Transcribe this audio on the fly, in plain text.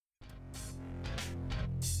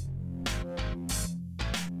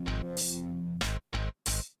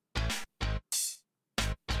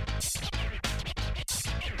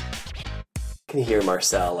can hear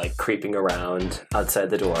Marcel, like, creeping around outside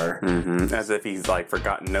the door. Mm-hmm. As if he's, like,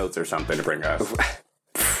 forgotten notes or something to bring us.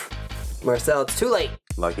 Marcel, it's too late.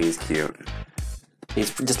 Lucky he's cute.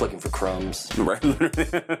 He's just looking for crumbs. Right?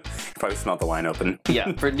 Probably smelled the wine open.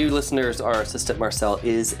 Yeah, for new listeners, our assistant Marcel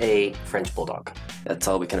is a French bulldog. That's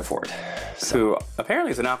all we can afford. Who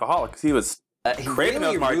apparently is an alcoholic because he was craving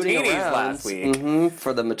those martinis last week.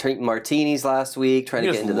 For the martinis last week, trying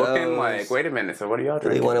to get into looking those. like, wait a minute, so what are y'all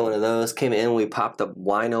Really drinking? wanted one of those. Came in, we popped the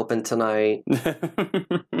wine open tonight.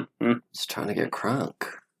 Just trying to get crunk.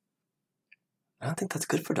 I don't think that's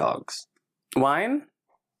good for dogs. Wine?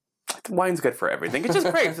 Wine's good for everything. It's just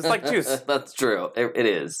grapes. It's like juice. That's true. It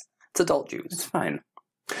is. It's adult It's juice. fine.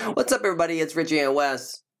 What's up, everybody? It's Richie and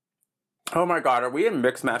Wes. Oh my god, are we in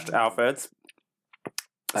mixed matched outfits?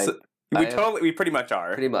 We pretty much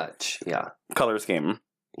are. Pretty much, yeah. Color scheme.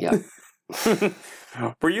 Yeah.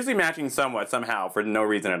 We're usually matching somewhat, somehow, for no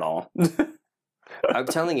reason at all. I'm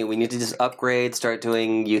telling you, we need to just upgrade, start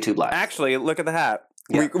doing YouTube Live. Actually, look at the hat.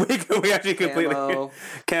 Yeah. We actually completely... Camo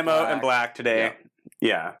black. and black today.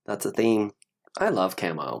 Yeah. That's a theme. I love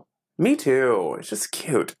camo. Me too. It's just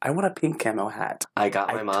cute. I want a pink camo hat. I got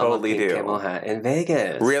my mom totally a pink do. camo hat in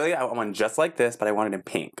Vegas. Really? I want one just like this, but I want it in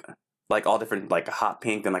pink. Like all different, like a hot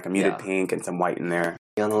pink and like a muted pink and some white in there.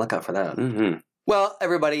 Be on the lookout for that. Mm-hmm. Well,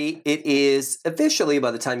 everybody, it is officially, by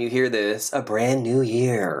the time you hear this, a brand new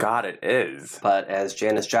year. God, it is. But as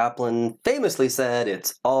Janis Joplin famously said,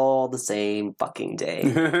 it's all the same fucking day.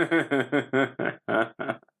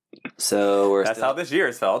 So That's how this year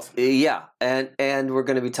has felt. Yeah, and we're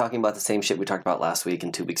going to be talking about the same shit we talked about last week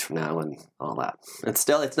and 2 weeks from now and all that.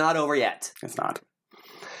 It's not over yet. It's not.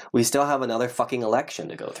 We still have another fucking election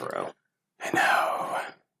to go through. I know.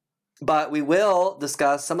 But we will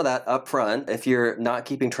discuss some of that up front. If you're not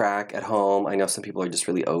keeping track at home, I know some people are just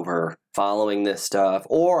really over following this stuff.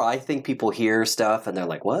 Or I think people hear stuff and they're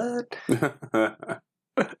like, what? The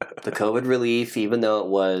COVID relief, even though it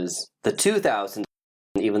was the 2000s,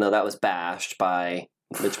 even though that was bashed by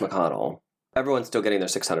Mitch McConnell, everyone's still getting their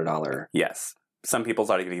 $600. Yes. Some people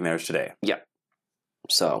started getting theirs today. Yep.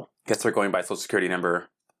 So. Guess they're going by Social Security number,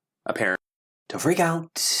 apparently. Don't freak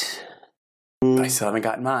out. I still haven't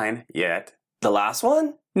gotten mine yet. The last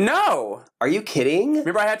one? No! Are you kidding?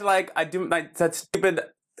 Remember I had to I do that stupid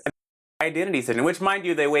identity thing, which mind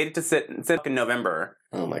you, they waited to sit in November.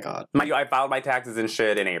 Oh my god. Mind you, I filed my taxes and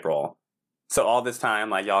shit in April. So all this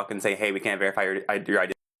time, y'all can say, hey, we can't verify your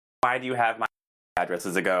identity. Why do you have my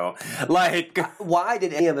addresses ago? Why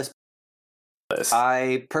did any of us...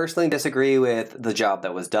 I personally disagree with the job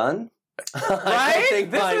that was done. Right? I don't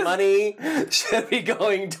think my money should be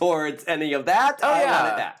going towards any of that. I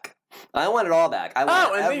want it back. I want it all back. I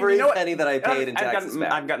want every penny that I paid in taxes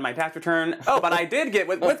back. I've gotten my tax return. Oh, but I did get,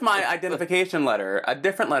 with my identification letter, a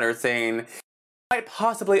different letter saying I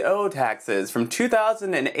possibly owe taxes from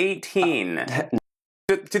 2018 to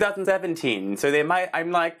 2017. So they might,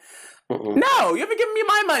 I'm like, no, you haven't given me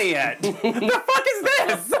my money yet. The fuck is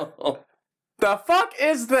this? The fuck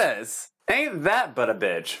is this? Ain't that but a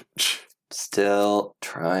bitch. Still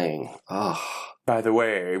trying. Oh. By the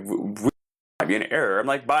way, we might be in error. I'm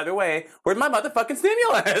like, by the way, where's my motherfucking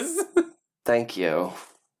stimulus? Thank you.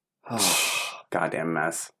 Oh. Goddamn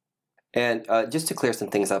mess. And just to clear some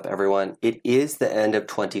things up, everyone, it is the end of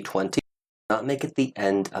 2020. Not make it the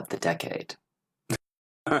end of the decade.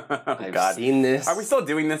 I've seen this. Are we still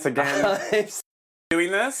doing this again?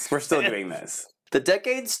 Doing this? We're still doing this. The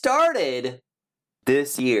decade started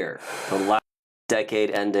this year. The last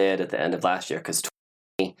decade ended at the end of last year because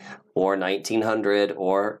 20 or 1900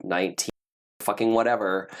 or 19 fucking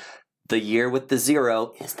whatever, the year with the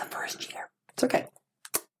zero is the first year. It's okay.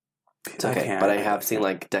 It's okay. But I have seen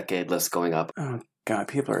decade lists going up. Oh god,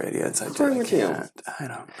 people are idiots. I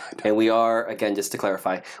don't. And we are, again, just to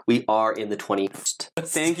clarify, we are in the 21st.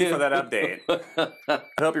 Thank you for that update. I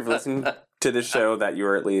hope you're listening to this show that you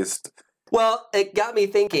were at least... Well, it got me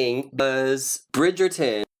thinking, was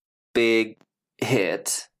Bridgerton big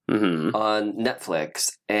hit on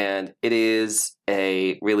Netflix, and it is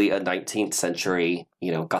really a 19th century,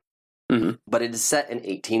 but it is set in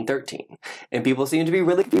 1813, and people seem to be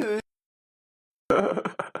really confused.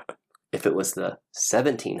 If it was the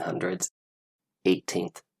 1700s,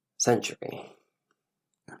 18th century.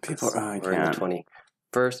 People we're in the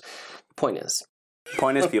 21st. Point is,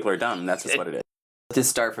 people are dumb. That's just what it is. Let's just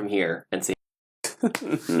start from here and see.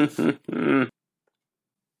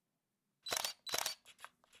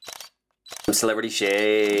 Some celebrity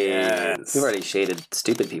shade. Yes. We've already shaded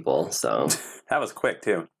stupid people, so. That was quick,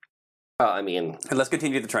 too. I mean, And let's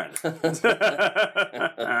continue the trend.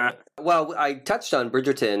 well, I touched on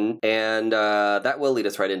Bridgerton, and that will lead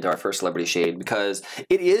us right into our first celebrity shade because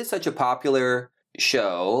it is such a popular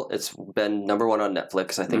show. It's been number one on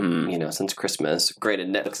Netflix, I think, since Christmas. Granted,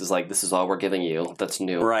 Netflix is like, this is all we're giving you. That's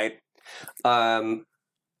new. Right.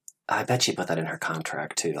 I bet she put that in her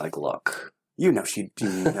contract too. Like, look. You know she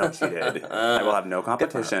did. I will have no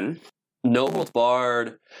competition. No holds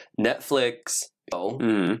barred. Netflix.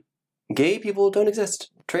 Oh. Gay people don't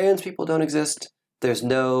exist. Trans people don't exist. There's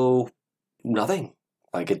nothing.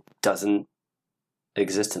 Like, it doesn't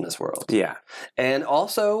exist in this world. Yeah. And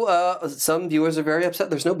also, some viewers are very upset.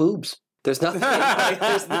 There's no boobs. There's nothing. Like,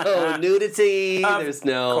 there's no nudity. There's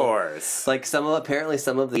no. Of course. Like, apparently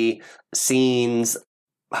some of the scenes,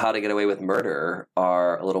 How to Get Away with Murder,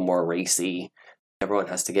 are a little more racy. Everyone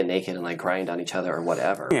has to get naked and, like, grind on each other or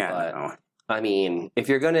whatever. Yeah. But, I mean, if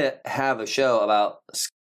you're going to have a show about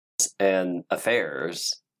and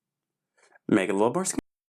affairs, make it a little more.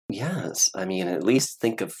 Yes, I mean, at least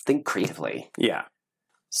think creatively. Yeah.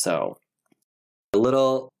 So, a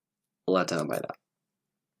little let down by that.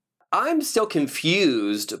 I'm still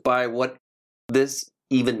confused by what this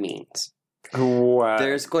even means. What?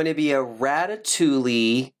 There's going to be a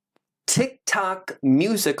Ratatouille TikTok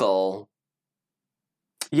musical.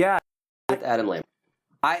 Yeah. With Adam Lambert.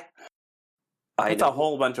 It's a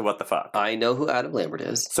whole bunch of what the fuck. I know who Adam Lambert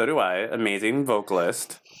is. So do I. Amazing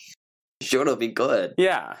vocalist. Sure, it'll be good.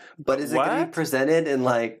 Yeah. But is it going to be presented in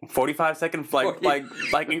like 45-second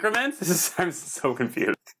like increments? I'm so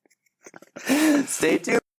confused. Stay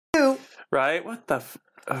tuned. Right? What the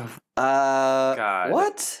God.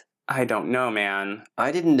 What? I don't know, man.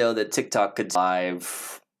 I didn't know that TikTok could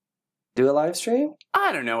do a live stream.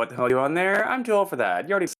 I don't know what the hell you on there. I'm too old for that.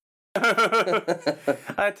 You already I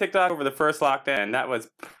had TikTok over the first lockdown. That was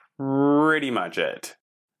pretty much it.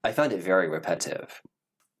 I found it very repetitive.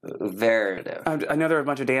 Very repetitive. I know there are a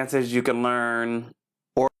bunch of dances you can learn.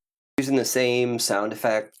 Or using the same sound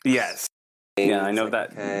effect. Yes. Yeah, I know like,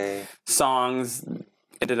 that okay. Songs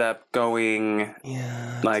ended up going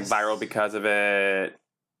viral because of it.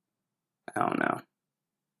 I don't know.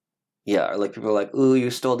 Yeah, or like people are like, ooh, you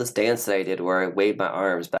stole this dance that I did where I waved my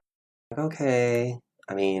arms back. Like, okay.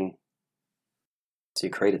 I mean, so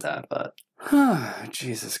you created that, but...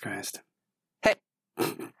 Jesus Christ. Hey!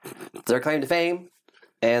 It's their claim to fame,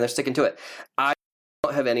 and they're sticking to it. I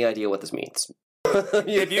don't have any idea what this means.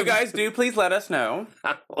 If you guys do, please let us know.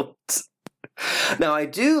 Now, I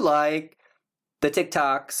do like the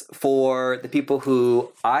TikToks for the people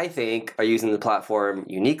who I think are using the platform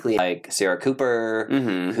uniquely, like Sarah Cooper,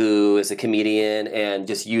 who is a comedian and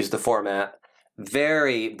just used the format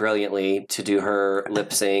very brilliantly to do her lip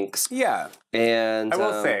syncs. Yeah. And I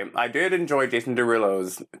will say, I did enjoy Jason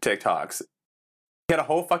Derulo's TikToks. He had a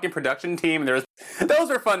whole fucking production team. Those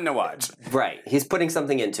are fun to watch. Right. He's putting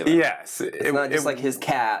something into it. Yes. It's not just like his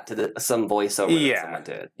cat to some voiceover that someone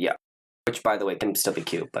did. Yeah. Which, by the way, can still be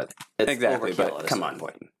cute, but it's exactly, overkill but at come a on.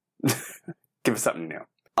 point. Give us something new.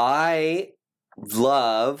 I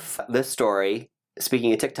love this story,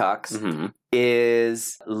 speaking of TikToks,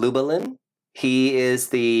 is Lubalin. He is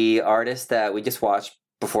the artist that we just watched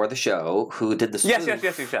before the show who did the spoof.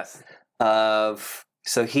 Yes.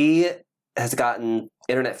 So he has gotten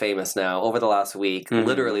internet famous now over the last week,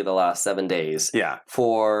 literally the last 7 days,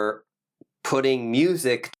 for putting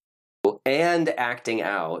music and acting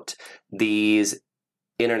out these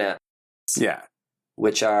internet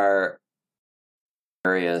which are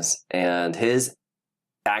areas, and his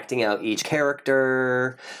acting out each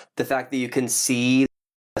character, the fact that you can see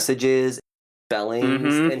messages,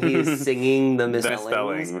 spellings, and he's singing the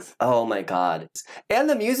misspellings. Oh my god. And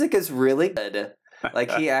the music is really good.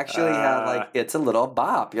 Like, he actually had, like, it's a little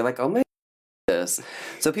bop. You're like, oh my this.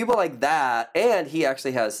 So people like that, and he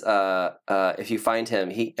actually has, if you find him,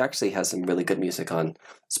 he actually has some really good music on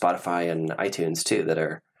Spotify and iTunes too that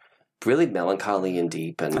are really melancholy and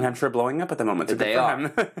deep. And I'm sure blowing up at the moment. So they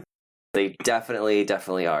are. They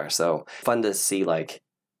definitely are. So fun to see, like,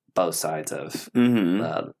 both sides of him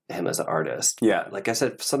as an artist. Yeah. Like I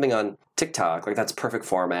said, something on TikTok, like, that's perfect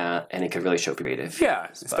format, and it could really show creative. Yeah,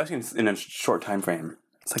 especially in a short time frame.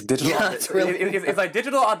 It's like digital. Yeah, it's like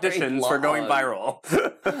digital auditions for going viral.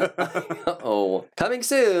 Oh, coming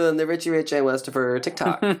soon, the Richie Rich and Westifer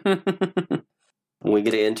TikTok. We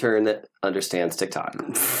get an intern that understands TikTok.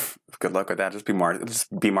 Good luck with that. Just be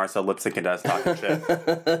Marcel lip syncing to us talking shit.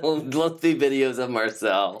 Let's see videos of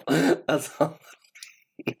Marcel. That's all.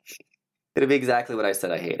 It'll be exactly what I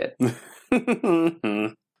said I hated.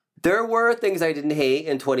 There were things I didn't hate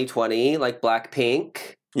in 2020, like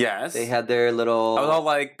Blackpink. Yes. They had their little... I was all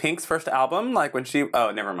like Pink's first album, like when she...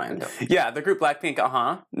 Oh, never mind. No. Yeah, the group Blackpink,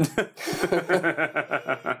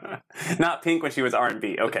 Not Pink when she was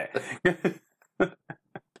R&B, okay.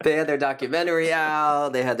 They had their documentary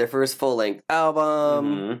out. They had their first full-length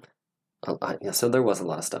album. Yeah, so there was a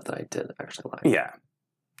lot of stuff that I did actually like. Yeah.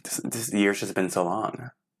 This year's just been so long.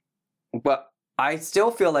 But I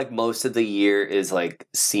still feel like most of the year is like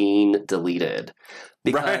scene deleted.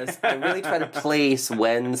 Because I really try to place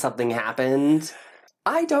when something happened.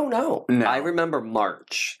 I don't know. No. I remember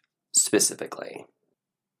March specifically.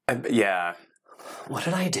 Yeah. What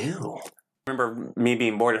did I do? I remember me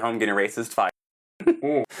being bored at home getting racist fight.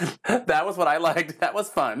 That was what I liked. That was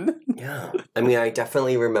fun. Yeah. I mean, I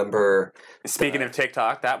definitely remember... Speaking of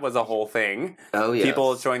TikTok, that was a whole thing. Oh, yeah.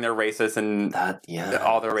 People showing their racist and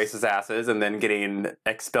all their racist asses and then getting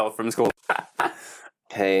expelled from school.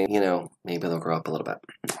 Hey, maybe they'll grow up a little bit.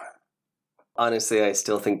 Honestly, I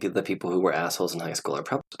still think the people who were assholes in high school are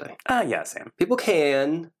problems today. Yeah, Sam. People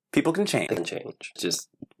can. People can change. They can change. Just,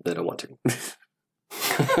 they don't want to.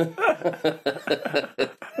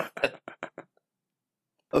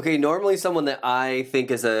 Okay, normally someone that I think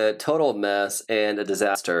is a total mess and a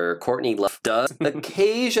disaster, Courtney Love, does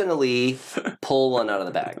occasionally pull one out of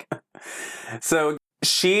the bag. So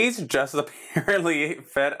she's just apparently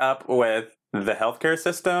fed up with the healthcare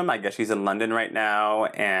system. I guess she's in London right now,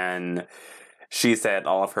 and she said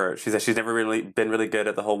she's never really been really good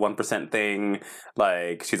at the whole 1% thing.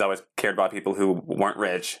 Like, she's always cared about people who weren't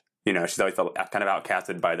rich. She's always felt kind of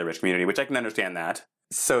outcasted by the rich community, which I can understand that.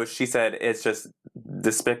 So she said it's just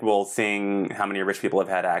despicable seeing how many rich people have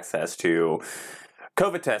had access to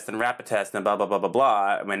COVID tests and rapid tests and blah, blah, blah, blah,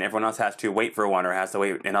 blah, when everyone else has to wait for one or has to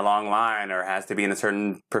wait in a long line or has to be in a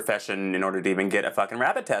certain profession in order to even get a fucking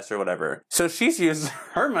rapid test or whatever. So she's used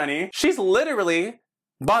her money. She's literally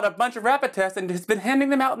bought a bunch of rapid tests and has been handing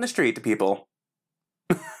them out in the street to people.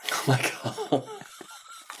 Oh my God.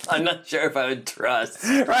 I'm not sure if I would trust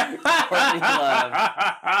Right? Courtney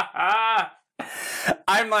Love.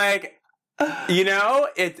 I'm like,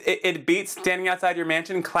 it beats standing outside your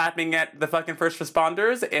mansion clapping at the fucking first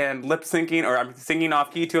responders and lip syncing or singing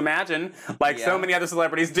off key to Imagine like so many other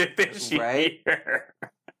celebrities did this year.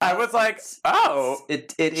 I was like, oh,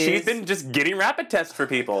 she's been just getting rapid tests for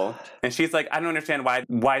people, and she's like, I don't understand why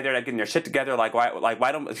they're not getting their shit together. Like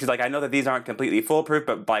why don't she's like, I know that these aren't completely foolproof,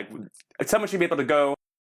 but like someone should be able to go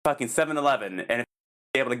fucking 7-Eleven and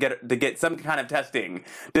be able to get some kind of testing.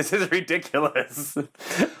 This is ridiculous.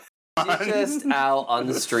 She's just out on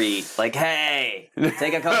the street, like, hey,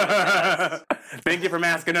 take a COVID test. Thank you for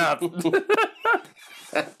masking up.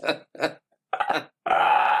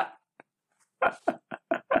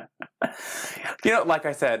 Like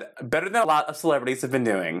I said, better than a lot of celebrities have been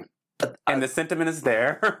doing. And the sentiment is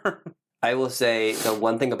there. I will say the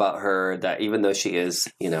one thing about her that even though she is,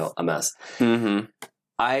 a mess,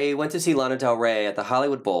 I went to see Lana Del Rey at the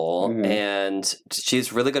Hollywood Bowl, and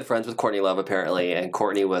she's really good friends with Courtney Love, apparently, and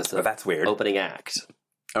Courtney was the that's weird. opening act.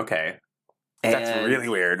 Okay. And, that's really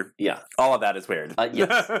weird. Yeah. All of that is weird.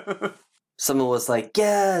 Yes. Someone was like,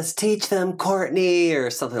 yes, teach them Courtney,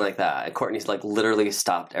 or something like that. And Courtney's like literally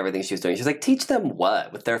stopped everything she was doing. She's like, teach them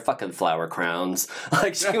what? With their fucking flower crowns.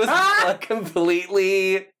 Like, she was like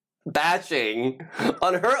completely bashing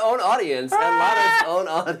on her own audience and Lana's own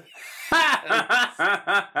audience.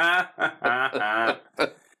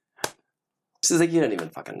 She's like, you don't even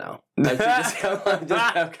fucking know. And she just kept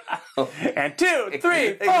and 2,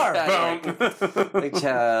 3, 4, boom. Like,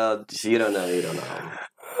 child, you don't know.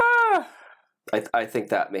 I think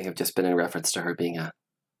that may have just been in reference to her being a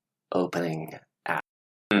opening act.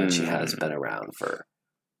 And she has been around for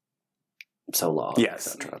so long, yes.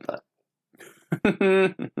 etc. But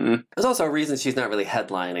there's also a reason she's not really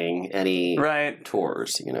headlining any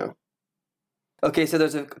tours, Okay, so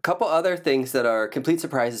there's a couple other things that are complete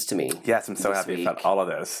surprises to me. Yes, I'm so happy about all of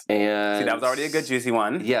those. And see, that was already a good juicy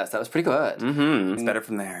one. Yes, that was pretty good. Mm-hmm. It's better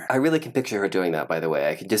from there. I really can picture her doing that, by the way.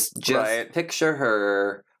 I could just picture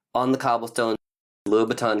her on the cobblestone,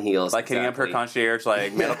 Louboutin heels. Like hitting up her concierge,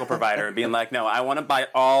 medical provider, and being like, no, I want to buy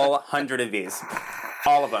all 100 of these.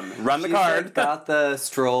 All of them. Run the card. Like, got the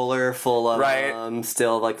stroller full of them,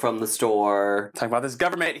 still from the store. Talking about this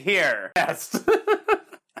government here. Yes.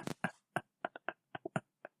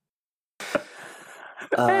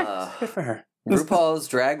 Good for her. RuPaul's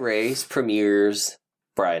Drag Race premieres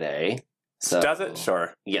Friday. So, does it?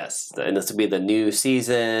 Sure. Yes. And this will be the new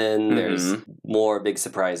season. There's more big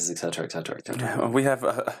surprises, etc., etc., etc. We have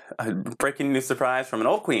a breaking news surprise from an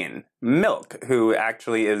old queen, Milk, who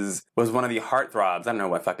actually was one of the heartthrobs. I don't know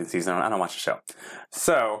what fucking season. I don't watch the show.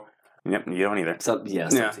 So, Yep, you don't either. Some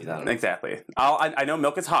seeds, I don't know. Exactly. I know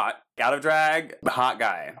Milk is hot. Out of drag, hot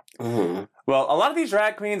guy. Mm-hmm. Well, a lot of these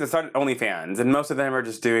drag queens have started OnlyFans, and most of them are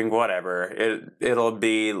just doing whatever. It'll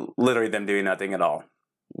be literally them doing nothing at all.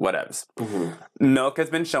 Whatevs. Mm-hmm. Milk has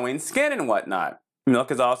been showing skin and whatnot. Milk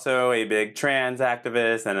is also a big trans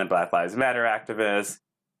activist and a Black Lives Matter activist.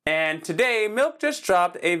 And today, Milk just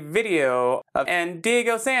dropped a video of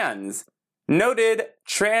Diego Sanz, noted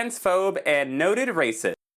transphobe and noted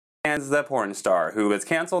racist, as the porn star who was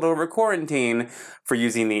canceled over quarantine for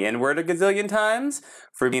using the N-word a gazillion times,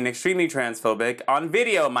 for being extremely transphobic, on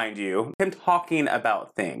video, mind you, him talking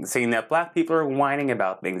about things, saying that black people are whining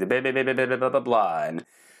about things, blah, blah, blah, blah, blah, blah, blah, blah. And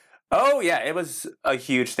oh yeah, it was a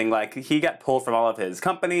huge thing. Like, he got pulled from all of his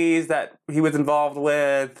companies that he was involved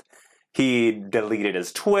with. He deleted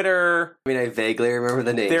his Twitter. I mean, I vaguely remember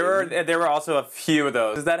the name. There were also a few of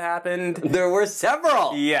those that happened. There were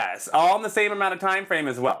several. Yes, all in the same amount of time frame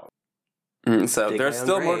as well. So Big there's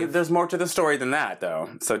still more. grave. There's more to the story than that, though.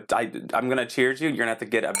 So I'm gonna cheers you. You're gonna have to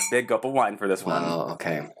get a big gulp of wine for this one. Wow.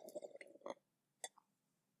 Okay.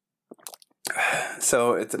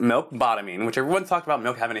 So it's Milk bottoming, which everyone's talked about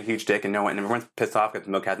Milk having a huge dick, and everyone's pissed off because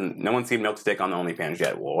no one's seen Milk's dick on the OnlyFans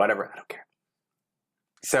yet. Well, whatever, I don't care.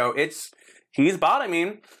 So he's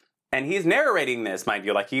bottoming, and he's narrating this, mind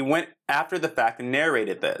you. Like, he went after the fact and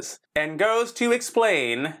narrated this, and goes to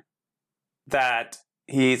explain that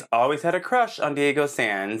he's always had a crush on Diego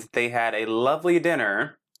Sanz. They had a lovely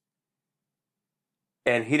dinner,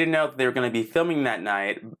 and he didn't know that they were going to be filming that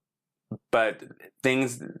night, but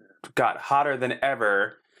things got hotter than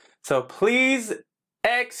ever. So please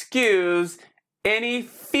excuse any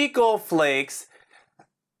fecal flakes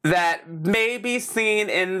that may be seen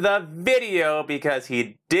in the video because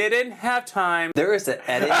he didn't have time. There is an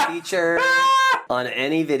edit feature on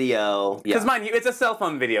any video. Because mind you, it's a cell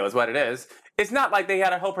phone video is what it is. It's not like they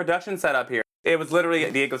had a whole production set up here. It was literally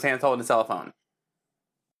Diego Sanz holding a cell phone.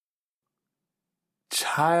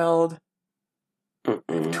 Child.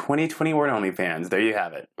 2020 word OnlyFans. There you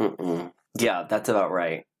have it. Yeah, that's about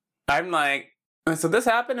right. I'm like, so this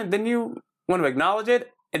happened, and then you want to acknowledge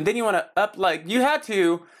it, and then you want to you had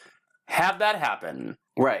to have that happen.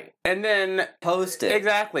 Right. And then Post it.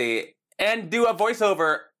 Exactly. And do a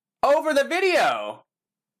voiceover over the video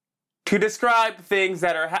to describe things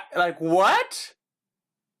that are like, what?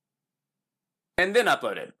 And then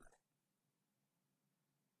upload it.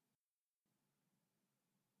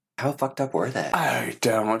 How fucked up were they? I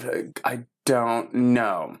don't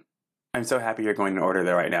know. I'm so happy you're going in order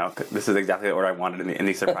there right now. 'Cause this is exactly the order I wanted in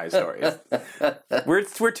these surprise stories.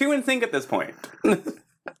 We're two in sync at this point.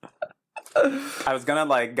 I was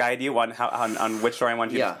gonna guide you on which story I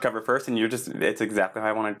wanted you to cover first, and it's exactly how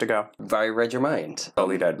I wanted it to go. I read your mind.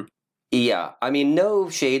 Totally did. Yeah, I mean, no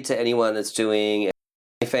shade to anyone that's doing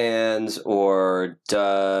fans or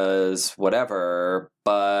does whatever,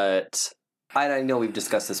 but I know we've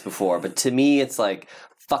discussed this before, but to me, it's like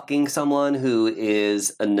fucking someone who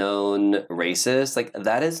is a known racist. Like,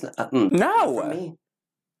 that is no, for me.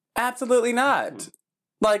 Absolutely not.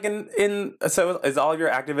 Like, so is all of your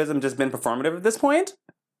activism just been performative at this point?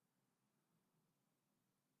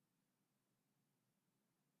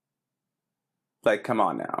 Like, come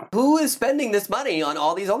on now. Who is spending this money on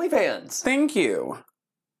all these OnlyFans? Thank you.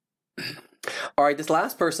 All right, this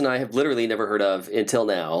last person I have literally never heard of until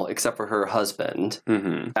now, except for her husband,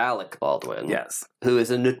 Alec Baldwin. Yes. Who is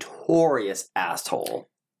a notorious asshole.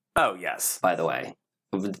 Oh, yes. By the way.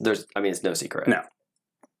 It's no secret. No.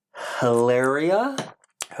 Hilaria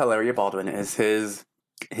Baldwin is his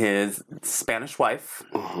Spanish wife.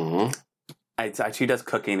 She does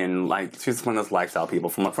cooking and she's one of those lifestyle people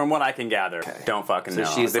from what I can gather. Okay. Don't fucking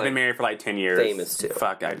know. They've been married for 10 years. Famous too.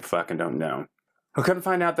 I fucking don't know. I couldn't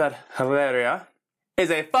find out that Hilaria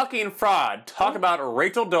is a fucking fraud. Talk about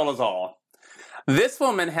Rachel Dolezal. This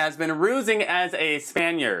woman has been rusing as a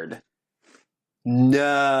Spaniard.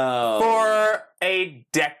 No. For a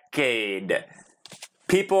decade.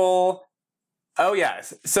 People. Oh,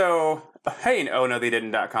 yes. So, hey, oh no, they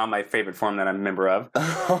didn't.com, my favorite forum that I'm a member of.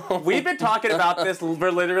 We've been talking about this for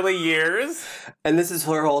literally years. And this is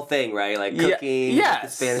her whole thing, right? Like cooking,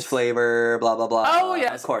 yes. The Spanish flavor, blah, blah, blah. Oh,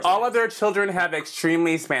 yes. Of course. All of their children have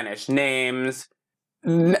extremely Spanish names.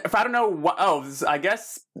 If I don't know what, I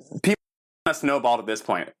guess people have snowballed at this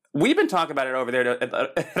point. We've been talking about it over there.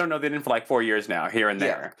 I don't know, they didn't for 4 years now, here and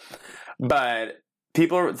there. Yeah. But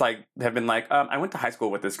people have been I went to high school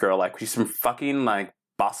with this girl. She's from fucking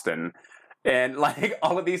Boston, and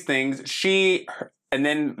all of these things. And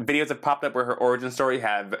then videos have popped up where her origin story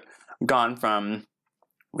have gone from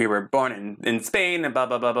we were born in Spain and blah,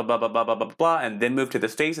 blah, blah, blah, blah, blah, blah, blah, blah, blah, and then moved to the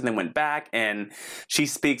States and then went back, and she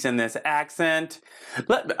speaks in this accent.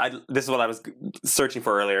 This is what I was searching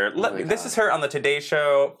for earlier. This is her on the Today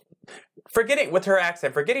Show, with her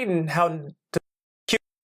accent, forgetting how to...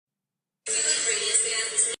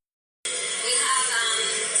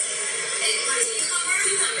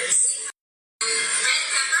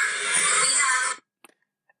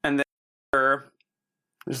 And then her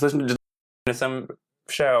just listen to some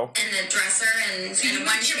show. And a dresser and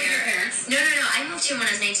one chair. No. I moved here when I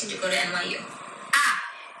was 19 to go to NYU.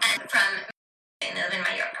 And from I live in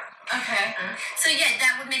Mallorca. Okay. So yeah,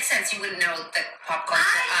 that would make sense. You wouldn't know the pop culture.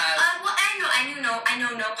 Well, I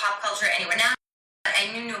know no pop culture anywhere now.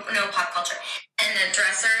 I knew no pop culture. And a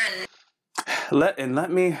dresser and.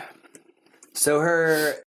 Let me.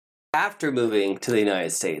 So after moving to the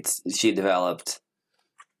United States, she developed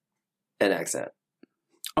an accent.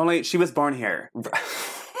 Only she was born here.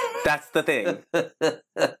 That's the thing.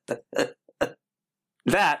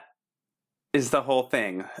 That is the whole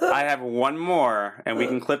thing. I have one more, and we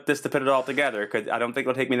can clip this to put it all together, because I don't think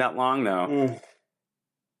it'll take me that long, though.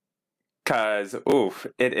 Because,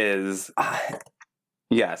 it is...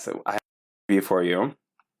 Yes, I have a review for you.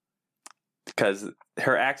 Because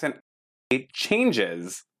her accent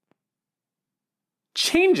changes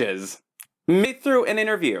mid through an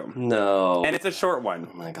interview. No. And it's a short one.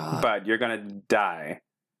 Oh my God. But you're going to die.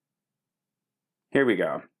 Here we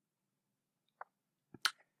go.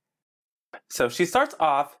 So she starts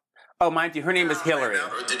off. Oh, mind you, her name is Hillary.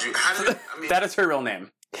 That is her real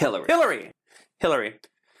name. Hillary.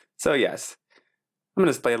 So yes, I'm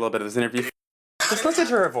going to play a little bit of this interview. Just listen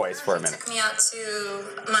to her voice for a minute. He took me out to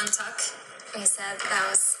Montauk. He said that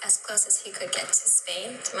was as close as he could get to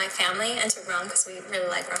Spain, to my family, and to Rome, because we really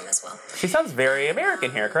like Rome as well. She sounds very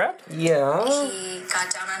American here, correct? Yeah. He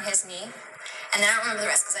got down on his knee, and then I don't remember the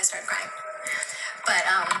rest because I started crying. But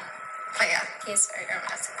yeah, he's very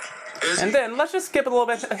romantic. And then let's just skip a little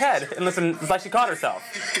bit ahead and listen like she caught herself.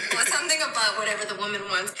 Well, something about whatever the woman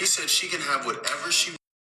wants. He said she can have whatever she wants.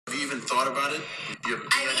 Have you even thought about it? You have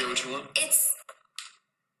any idea what you want?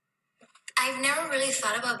 I've never really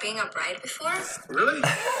thought about being a bride before. Really?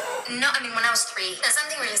 No, I mean, when I was 3. No,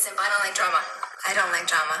 something really simple. I don't like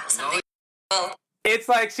drama. Something simple. It's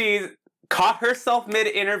like she caught herself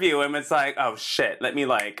mid-interview and it's like, oh shit, let me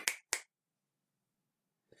like...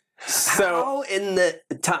 So, how in the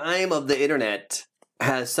time of the internet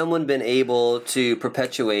has someone been able to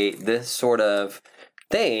perpetuate this sort of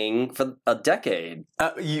thing for a decade?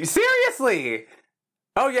 Seriously?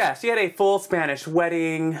 Oh yeah, she had a full Spanish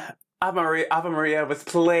wedding. Ave Maria was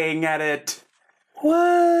playing at it. What?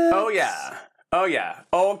 Oh yeah.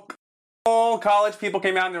 All college people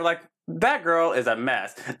came out and they were like, that girl is a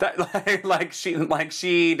mess. That like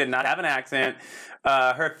she did not have an accent.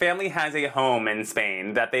 Her family has a home in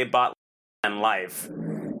Spain that they bought in life.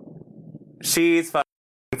 She's from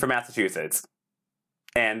Massachusetts.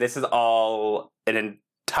 And this is all an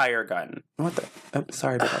entire gun. What the? Oh,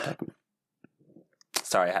 sorry about that.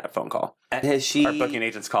 Sorry, I had a phone call. And has she... Our booking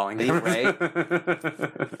agent's calling. Right?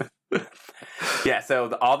 Yeah,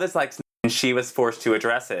 so all this, like, she was forced to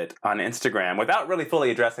address it on Instagram without really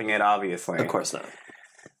fully addressing it, obviously. Of course not.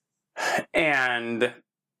 And...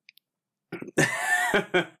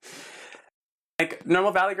 like,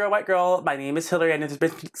 normal Valley girl, white girl, my name is Hillary, I know there's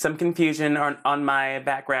been some confusion on my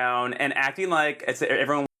background, and acting like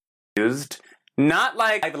everyone was confused. Not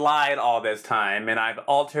like I've lied all this time, and I've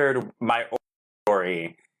altered my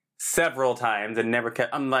story several times and never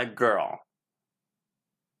kept... I'm like, girl.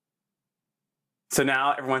 So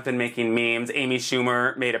now everyone's been making memes. Amy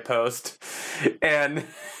Schumer made a post, and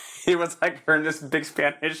it was like her in this big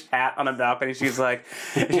Spanish hat on a balcony. She's like,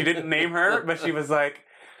 she didn't name her, but she was like,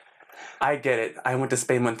 I get it. I went to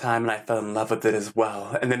Spain one time and I fell in love with it as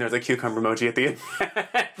well. And then there's a cucumber emoji at the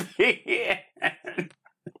end.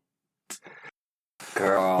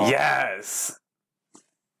 Girl. Yes.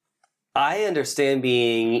 I understand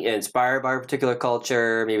being inspired by a particular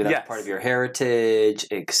culture. Maybe that's part of your heritage,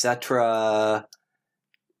 etc.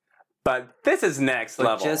 But this is next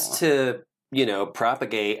level. Just to,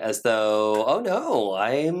 propagate as though, oh no,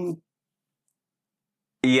 I'm...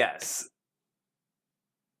 Yes.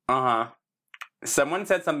 Uh-huh. Someone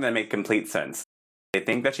said something that made complete sense. They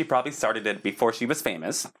think that she probably started it before she was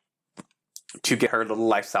famous to get her little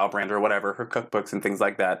lifestyle brand or whatever, her cookbooks and things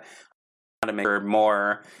like that, to make her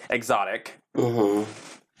more exotic. Mm-hmm.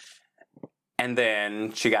 And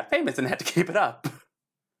then she got famous and had to keep it up.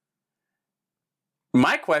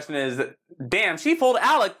 My question is, damn, she fooled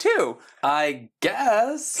Alec too. I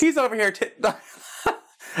guess. He's over here. Not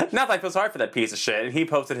that I feel sorry for that piece of shit. He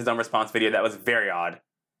posted his own response video that was very odd.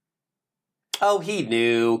 Oh, he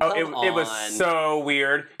knew. Oh, Come it was on. so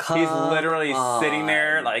weird. He's Come literally sitting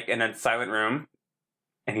there, on. like, in a silent room,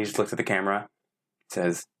 and he just looks at the camera,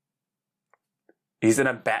 says, he's in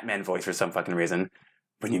a Batman voice for some fucking reason,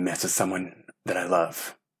 when you mess with someone that I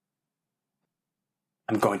love,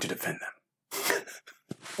 I'm going to defend them.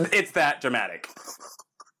 It's that dramatic.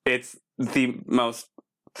 It's the most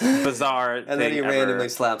bizarre thing And then he ever. randomly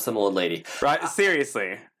slapped some old lady. Right?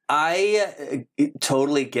 Seriously. I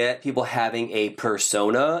totally get people having a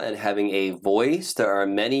persona and having a voice. There are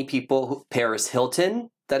many people, Paris Hilton,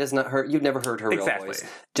 that is not her. You've never heard her real Exactly. voice.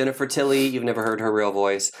 Jennifer Tilly, you've never heard her real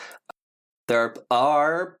voice. There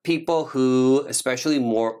are people who, especially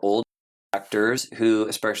more old actors, who,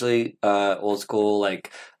 especially old school,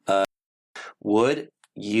 like, would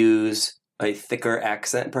use a thicker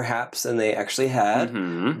accent perhaps than they actually had,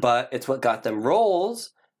 Mhm. but it's what got them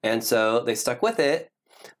roles, and so they stuck with it.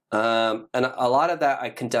 And a lot of that I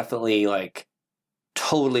can definitely like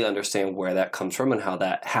totally understand where that comes from and how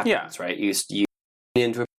that happens, right? You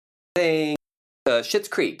into a thing. Schitt's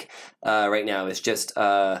Creek right now is just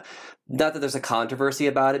not that there's a controversy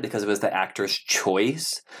about it because it was the actor's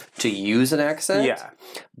choice to use an accent. Yeah.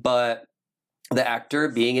 But the actor,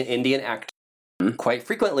 being an Indian actor, quite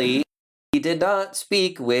frequently, he did not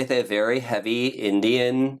speak with a very heavy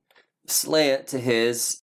Indian slant to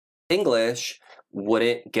his English,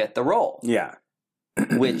 wouldn't get the role. Yeah.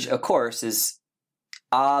 Which, of course, is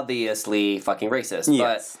obviously fucking racist.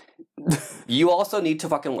 Yes. But you also need to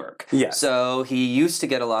fucking work. Yes. So he used to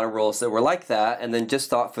get a lot of roles that were like that, and then just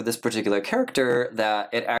thought for this particular character that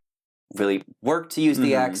it actually really worked to use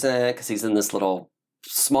the accent because he's in this little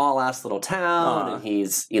small ass little town and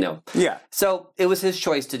he's, Yeah. so it was his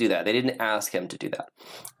choice to do that. They didn't ask him to do that.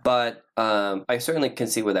 But I certainly can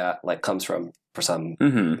see where that like comes from for some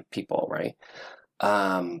people, right?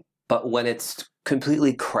 But when it's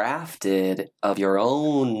completely crafted of your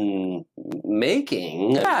own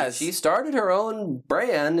making, Yes. she started her own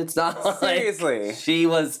brand. It's not like Seriously. she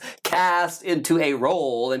was cast into a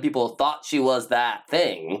role and people thought she was that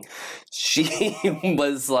thing. She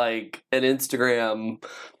was like an Instagram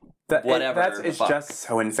whatever. It's fuck. just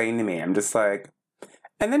so insane to me. I'm just like,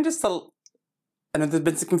 and then just the, and there's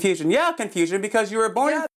been some confusion. Yeah, confusion because you were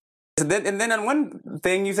born. Yeah. And then on one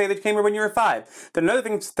thing you say that you came here when you were 5. Then another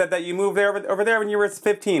thing that you moved there over there when you were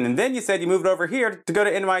 15. And then you said you moved over here to go to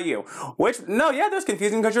NYU. Which, no, yeah, there's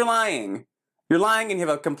confusion because you're lying. You're lying and you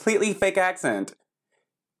have a completely fake accent.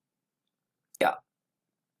 Yeah.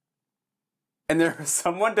 And there was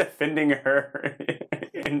someone defending her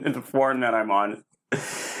in the forum that I'm on.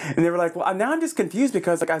 And they were like, well, now I'm just confused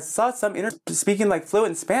because like I saw some speaking like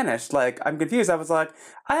fluent Spanish. Like, I'm confused. I was like,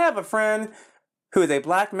 I have a friend who is a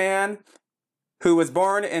black man who was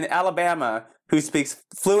born in Alabama who speaks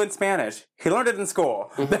fluent Spanish. He learned it in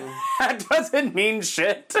school. That doesn't mean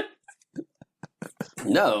shit.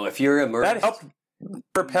 No, if you're immersed. That helped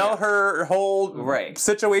propel her whole Right.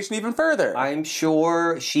 situation even further. I'm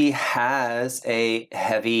sure she has a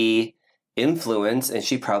heavy influence and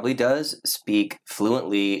she probably does speak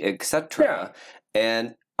fluently, etc.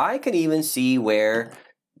 And I can even see where,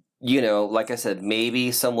 like I said,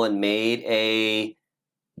 maybe someone made a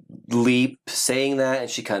leap saying that and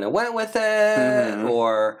she kind of went with it,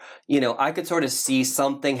 or, I could sort of see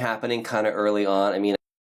something happening kind of early on. I mean,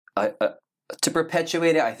 to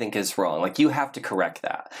perpetuate it, I think is wrong. Like, you have to correct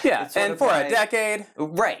that. Yeah, It's sort and of for like- a decade.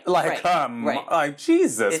 Right. Like, right. like,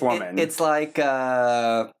 Jesus, woman. It's like,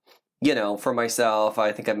 for myself,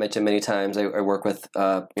 I think I've mentioned many times, I work with,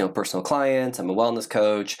 personal clients. I'm a wellness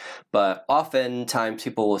coach, but oftentimes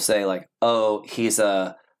people will say like, oh, he's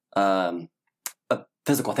a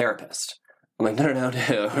physical therapist. I'm like, no.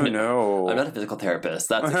 no. I'm not a physical therapist.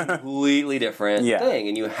 That's a completely different thing,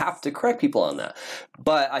 and you have to correct people on that.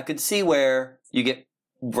 But I could see where you get,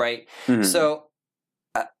 right? So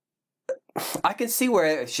I can see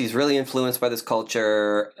where she's really influenced by this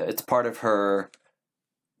culture. It's part of her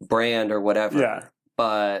brand or whatever. Yeah.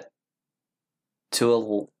 But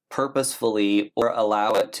to purposefully or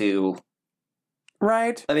allow it to,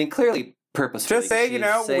 Right. I mean, clearly purposefully. Just say,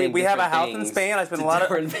 she's saying we have a different house in things Spain. I spend to a lot of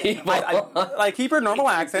different people. like keep her normal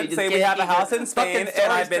accent. You Say just we can't have a keep house your in Spain, fucking and story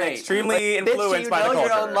I've been straight. extremely Like, bitch, influenced by the you know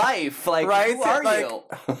culture. your own life. Like, Right? who are Like-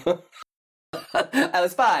 you? I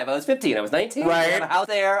was 5. I was 15. I was 19. Right. I have a house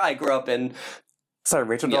there. I grew up in. Sorry,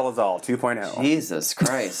 Rachel Dolezal 2.0. Jesus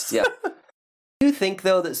Christ. Yeah. Do you think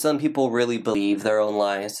though that some people really believe their own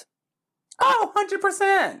lies? Oh,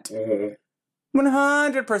 100%.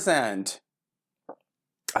 100%.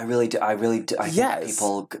 I really do. I think Yes.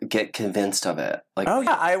 people get convinced of it. Like, Oh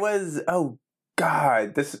yeah, oh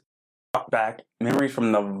God, this brought back memories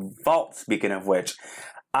from the vault. Speaking of which,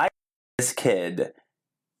 this kid.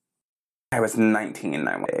 I was 19.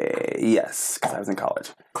 Yes, because I was in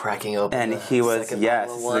college. Cracking open. And he was, yes,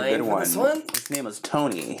 this is a good one. This one? His name was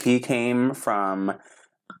Tony. He came from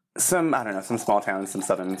some small town in some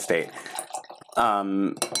southern state.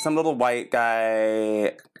 Some little white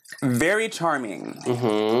guy, very charming.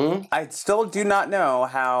 Mm-hmm. I still do not know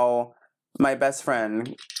how my best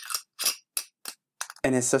friend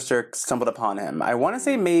and his sister stumbled upon him. I want to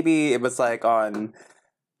say maybe it was like on,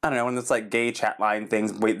 I don't know, one of those like gay chat line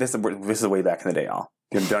things. Wait, this is way back in the day, y'all.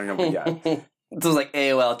 You don't know yet. This was like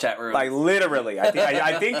AOL chat room. Like literally,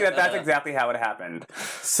 I think that's exactly how it happened.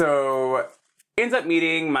 So ends up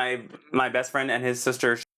meeting my best friend and his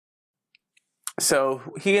sister. So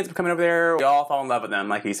he ends up coming over there. We all fall in love with him.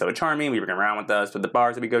 Like he's so charming. We bring him around with us to the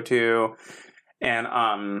bars that we go to,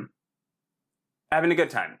 and having a good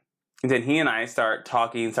time. And then he and I start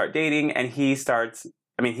talking, start dating, and he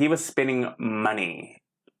was spending money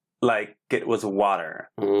like it was water.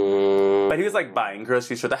 But he was like buying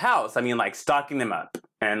groceries for the house. I mean, like stocking them up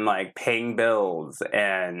and like paying bills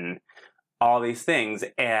and all these things.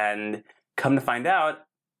 And come to find out,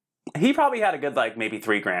 he probably had a good like maybe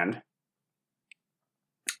 $3,000.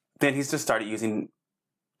 Then he's just started using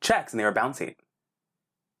checks and they were bouncy.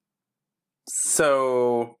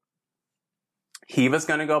 So he was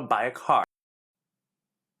going to go buy a car.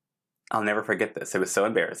 I'll never forget this. It was so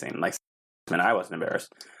embarrassing. Like, and I wasn't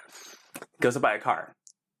embarrassed. Goes to buy a car.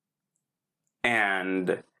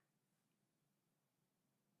 And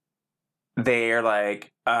they're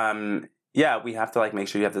like, yeah, we have to like make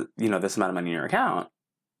sure you have this amount of money in your account.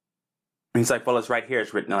 And he's like, well, it's right here.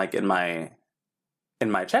 It's written like in my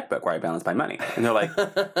checkbook where I balance my money. And they're like,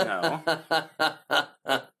 no.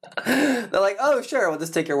 They're like, oh, sure, we'll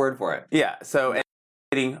just take your word for it. Yeah, so and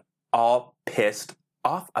getting all pissed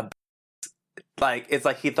off about it. Like, it's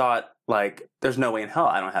like he thought, like, there's no way in hell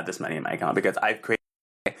I don't have this money in my account because I've created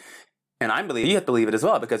it. And I believe you have to believe it as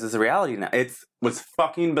well because it's a reality now. It was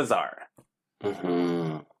fucking bizarre.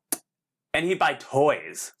 Mm-hmm. And he'd buy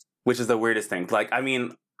toys, which is the weirdest thing. Like, I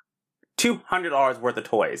mean, $200 worth of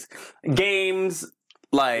toys. Games,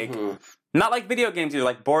 like, not like video games,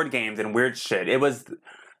 like board games and weird shit. It was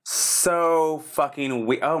so fucking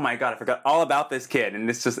weird. Oh my God, I forgot all about this kid. And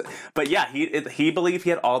it's just, but yeah, he believed he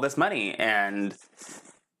had all this money and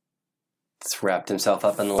It's wrapped himself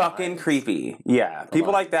up in the fucking creepy. Yeah.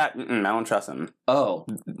 People like that, I don't trust them. Oh.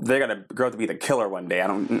 They're gonna grow up to be the killer one day. I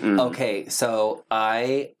don't. Okay, so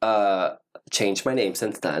I changed my name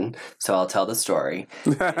since then, so I'll tell the story.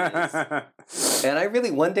 And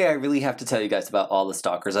one day I really have to tell you guys about all the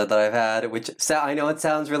stalkers that I've had, which I know it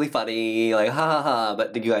sounds really funny, like ha ha ha,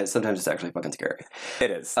 but you guys, sometimes it's actually fucking scary. It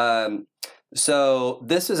is. So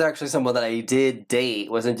this was actually someone that I did date.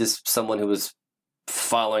 It wasn't just someone who was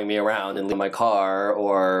following me around in my car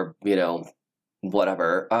or,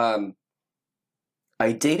 whatever.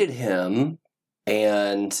 I dated him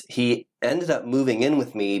and he ended up moving in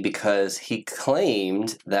with me because he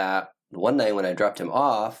claimed that one night when I dropped him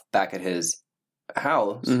off back at his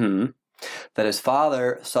house, that his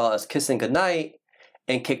father saw us kissing goodnight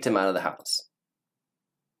and kicked him out of the house.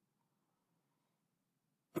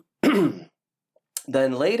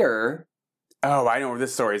 Then later... Oh, I know where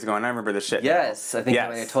this story is going. I remember this shit. Yes, I think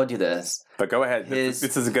I told you this. But go ahead.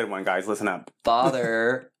 This is a good one, guys. Listen up.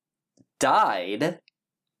 Father died,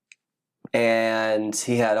 and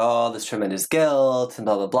he had all this tremendous guilt and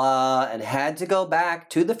blah, blah, blah, and had to go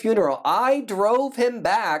back to the funeral. I drove him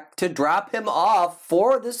back to drop him off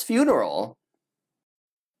for this funeral.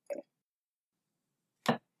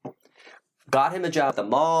 Got him a job at the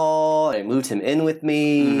mall, and I moved him in with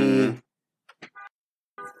me.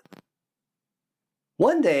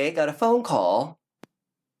 One day, got a phone call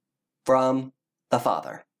from the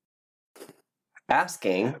father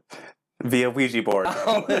asking... Via Ouija board.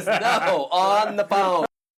 No, on the phone.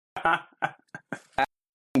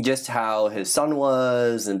 Just how his son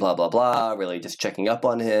was and blah, blah, blah. Really just checking up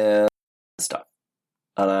on him and stuff.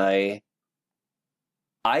 And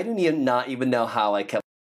I didn't not even know how I kept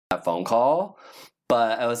that phone call.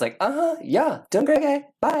 But I was like, yeah, doing great, okay,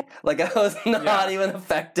 bye. Like, I was not even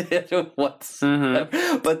affected whatsoever.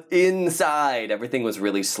 But inside, everything was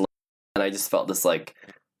really slow. And I just felt this, like,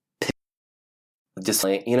 just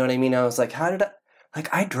like, you know what I mean? I was like,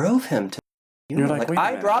 I drove him to... You're like, wait a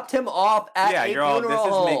I minute. dropped him off at a funeral this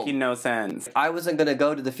home. is making no sense. I wasn't going to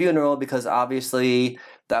go to the funeral because obviously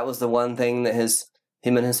that was the one thing that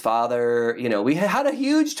him and his father, we had a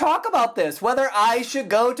huge talk about this, whether I should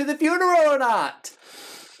go to the funeral or not.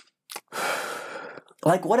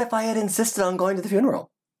 Like, what if I had insisted on going to the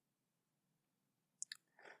funeral?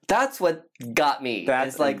 That's what got me.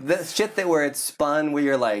 It's like this shit where it's spun where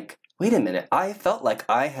you're like, wait a minute, I felt like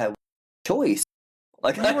I had choice.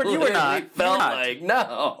 Like You were I not. literally felt like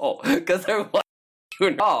no, because there was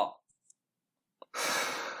no.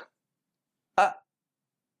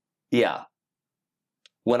 Yeah.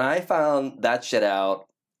 When I found that shit out,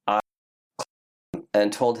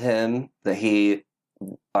 and told him that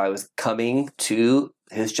I was coming to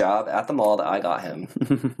his job at the mall that I got him.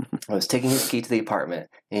 I was taking his key to the apartment,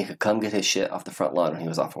 and he could come get his shit off the front lawn when he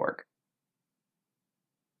was off work.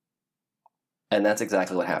 And that's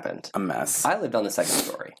exactly what happened. A mess. I lived on the second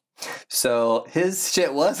story, so his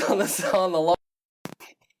shit was on the lawn.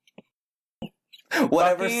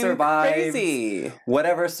 Whatever Fucking survived, crazy.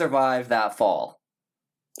 whatever survived that fall.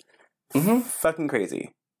 Fucking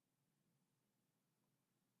crazy.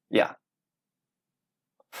 Yeah.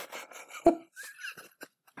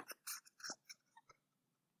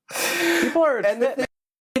 People are. And the thing,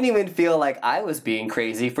 I didn't even feel like I was being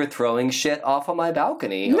crazy for throwing shit off of my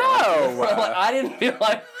balcony. No! Like, I didn't feel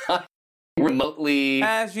like I remotely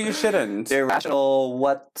As you shouldn't. irrational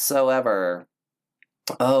whatsoever.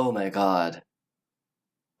 Oh my god.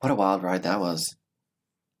 What a wild ride that was.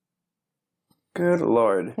 Good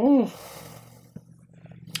lord. Lori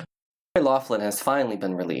Loughlin has finally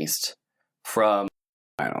been released from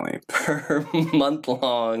Finally. her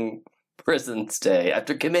month-long prison stay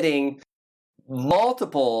after committing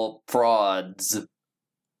multiple frauds.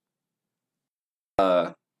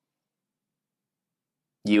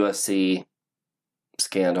 USC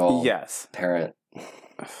scandal. Yes. Parent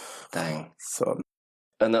thing. So.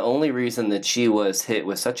 And the only reason that she was hit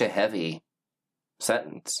with such a heavy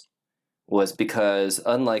sentence was because,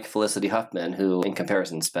 unlike Felicity Huffman, who in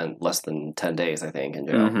comparison spent less than 10 days, I think, in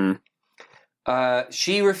jail,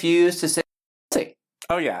 she refused to say.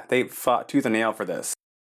 Oh yeah, they fought tooth and nail for this.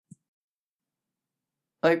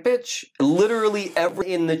 Like, bitch, literally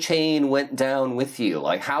every in the chain went down with you.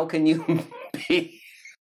 Like, how can you be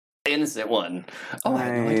the innocent one? Oh, I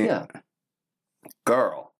had no idea.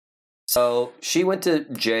 Girl. So she went to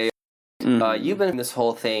jail. You've been in this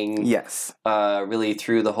whole thing, Yes. really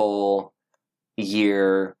through the whole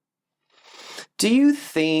year. Do you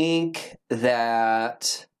think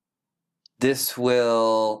that this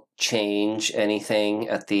will change anything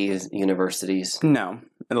at these universities? No,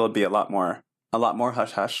 it'll be a lot more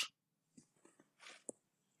hush hush.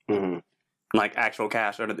 Mm-hmm. Like actual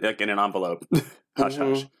cash, or like in an envelope. Hush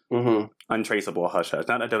hush. Mm-hmm. Untraceable hush hush,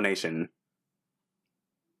 not a donation.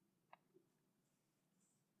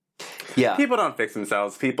 Yeah. People don't fix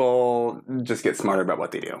themselves. People just get smarter about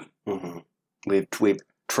what they do. Mm-hmm. We've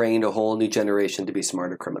trained a whole new generation to be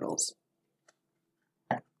smarter criminals.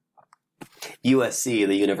 USC,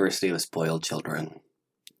 the University of Spoiled Children.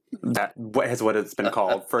 That is what it's been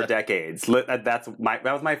called for decades. That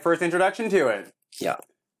was my first introduction to it. Yeah.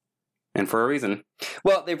 And for a reason.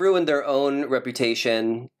 Well, they've ruined their own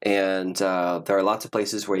reputation, and there are lots of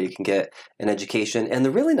places where you can get an education. And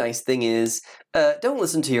the really nice thing is, don't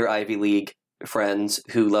listen to your Ivy League friends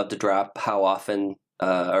who love to drop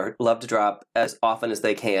or love to drop as often as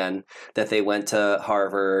they can that they went to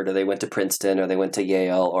Harvard, or they went to Princeton, or they went to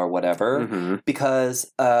Yale, or whatever. Mm-hmm.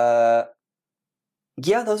 Because, yeah,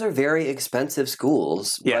 those are very expensive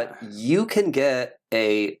schools, Yeah. but you can get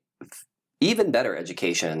a even better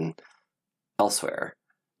education elsewhere.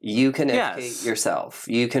 You can educate yourself.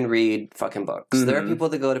 You can read fucking books. Mm-hmm. There are people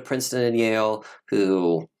that go to Princeton and Yale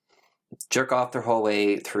who jerk off their whole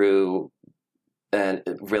way through and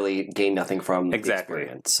really gain nothing from the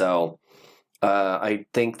experience. So I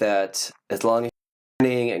think that as long as you're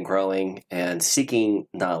learning and growing and seeking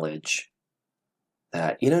knowledge,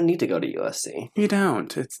 that you don't need to go to USC. You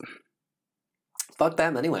don't. It's Fuck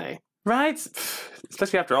them anyway. right,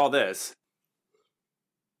 especially after all this.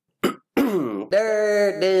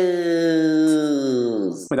 Nerd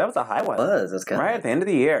news. Wait, that was a high one. That's good. Right at the end of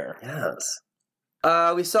the year. Yes.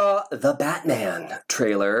 We saw the Batman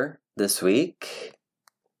trailer this week.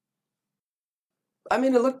 I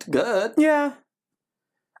mean, it looked good, Yeah.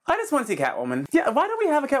 I just want to see Catwoman. Yeah, why don't we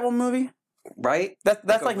have a Catwoman movie? right?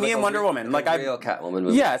 That's like me and Wonder Woman. Like a I real Catwoman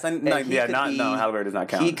movie. Yes, And no, he yeah, could not be- no, Halle Berry does not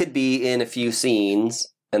count. He could be in a few scenes,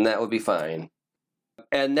 and that would be fine.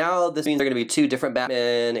 And now this means there are going to be two different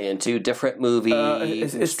Batman and two different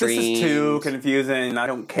movies. This is too confusing. I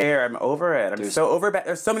don't care. I'm over it. I'm so over.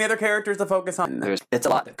 There's so many other characters to focus on. It's a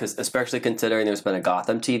lot, because especially considering there's been a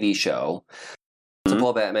Gotham TV show,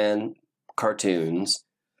 multiple Batman cartoons.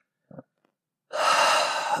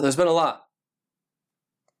 There's been a lot.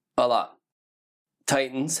 A lot.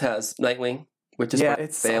 Titans has Nightwing, which is my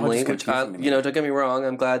it's all family. just Which confusing to me. don't get me wrong.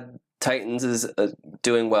 I'm glad Titans is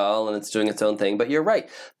doing well and it's doing its own thing. But you're right.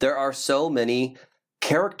 There are so many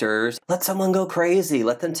characters, let someone go crazy.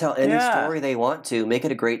 Let them tell any Yeah. story they want to. Make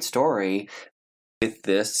it a great story with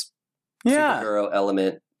this superhero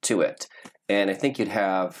element to it. And I think you'd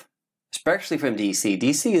have, especially from DC.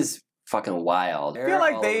 DC is fucking wild. I feel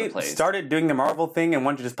like they started doing the Marvel thing and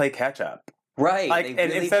wanted to just play catch up. Right. Like, they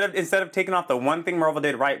and really- instead of taking off the one thing Marvel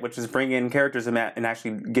did right, which is bring in characters and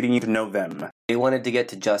actually getting you to know them. They wanted to get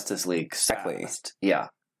to Justice League Exactly. fast. Yeah.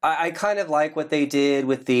 I kind of like what they did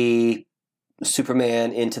with the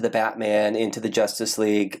Superman into the Batman into the Justice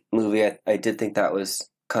League movie. I did think that was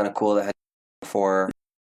kind of cool that had before.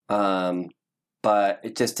 But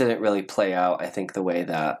it just didn't really play out, I think, the way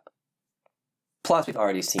that... Plus, we've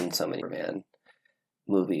already seen so many Superman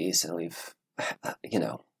movies, and we've, you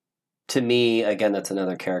know... To me, again, that's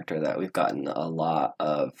another character that we've gotten a lot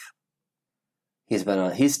of... He's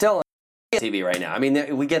still on TV right now. I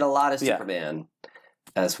mean, we get a lot of Superman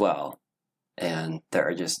as well. And there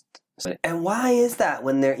are just... And why is that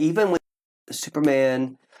when they're... Even with the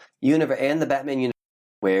Superman universe and the Batman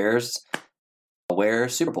universe,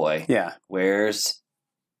 where's Superboy? Yeah. Where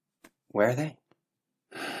are they?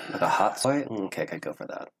 Like a hot boy? Okay, I could go for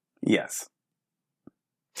that. Yes.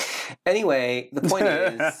 Anyway, the point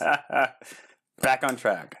is... Back on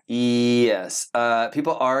track. Yes.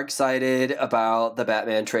 People are excited about the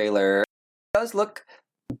Batman trailer. It does look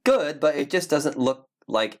good, but it just doesn't look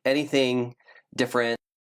like anything different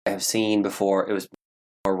I've seen before. It was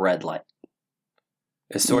more red light.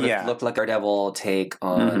 It sort of looked like a Daredevil take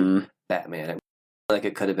on Batman. It looked like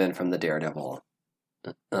it could have been from the Daredevil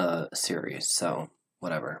series. So,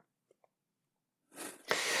 whatever.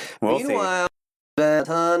 Meanwhile, a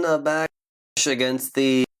ton of backlash against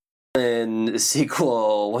the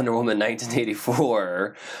sequel Wonder Woman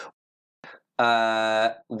 1984.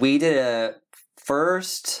 We did a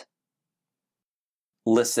first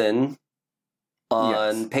listen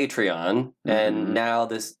on Patreon, and now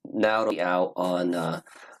it'll be out on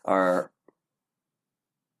our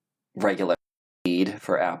regular feed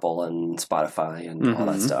for Apple and Spotify and all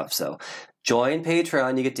that stuff. So join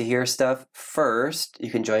Patreon. You get to hear stuff first. You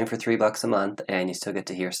can join for $3 a month, and you still get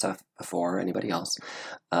to hear stuff before anybody else,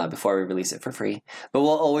 before we release it for free. But we'll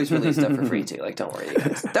always release stuff for free too. Like, don't worry, you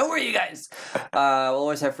guys. Don't worry, you guys. We'll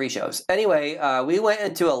always have free shows. Anyway, we went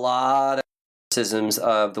into a lot of criticisms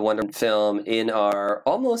of the Wonder Woman film in our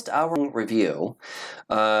almost hour review,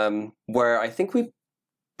 where I think we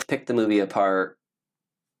picked the movie apart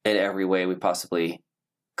in every way we possibly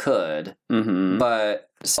could, but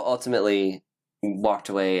ultimately walked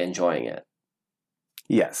away enjoying it.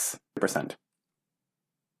 Yes, 100%.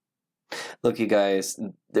 Look, you guys,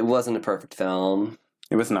 it wasn't a perfect film.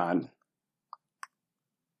 It was not.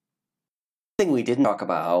 Thing we didn't talk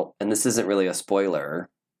about, and this isn't really a spoiler,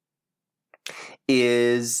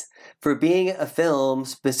 is for being a film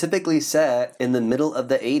specifically set in the middle of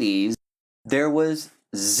the 80s, there was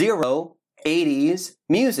zero 80s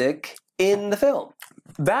music in the film.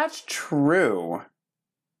 That's true.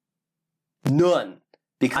 None.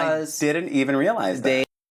 Because I didn't even realize they that.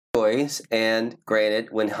 Choice, and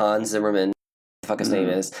granted, when Hans Zimmerman, what the fuck his name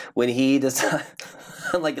is, when he decided,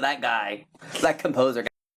 like that guy, that composer guy.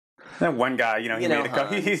 That one guy, he made a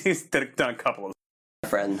couple. He's done a couple of.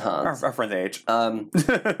 Friend Hans. Our friend's age.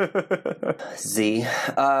 Z.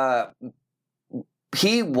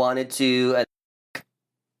 He wanted to.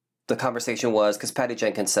 The conversation was, because Patty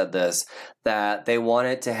Jenkins said this, that they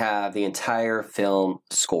wanted to have the entire film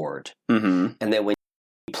scored. And then when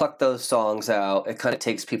you pluck those songs out, it kind of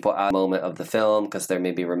takes people out of the moment of the film because they're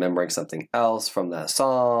maybe remembering something else from that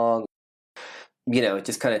song. It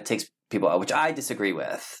just kind of takes people out, which I disagree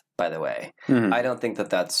with, by the way. I don't think that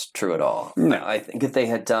that's true at all. No. I think if they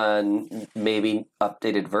had done maybe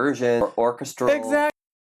updated version or orchestral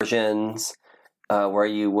versions where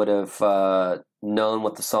you would have known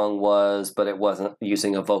what the song was, but it wasn't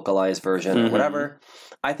using a vocalized version or whatever,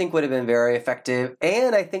 I think would have been very effective.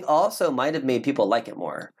 And I think also might have made people like it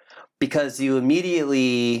more. Because you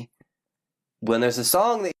immediately, when there's a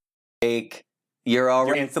song that you make,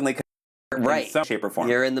 you're instantly right. In some shape or form.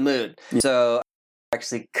 You're in the mood. So I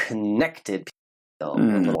actually connected people a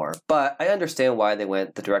little more. But I understand why they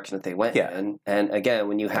went the direction that they went in. And again,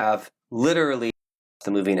 when you have literally the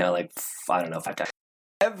movie now, like, I don't know, 5 times.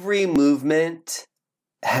 Every movement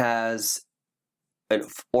has an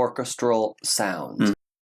orchestral sound.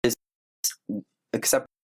 Except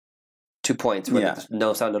 2 points where there's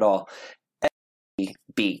no sound at all. Every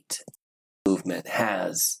beat movement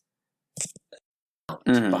has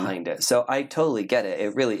behind it. So I totally get it.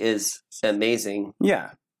 It really is amazing.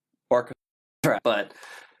 Yeah. Orchestra. But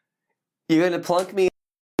you're going to plunk me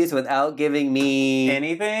without giving me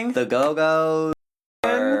anything? The Go-Go's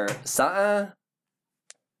or something?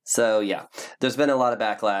 So yeah, there's been a lot of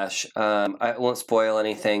backlash. I won't spoil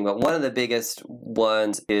anything, but one of the biggest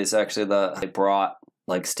ones is actually they brought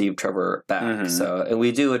like Steve Trevor back. Mhm. So, and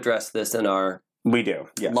we do address this in our We do.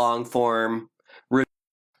 Yes. long form review.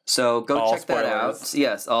 So go All check that out. spoilers.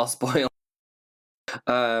 Yes, all spoilers.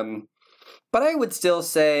 But I would still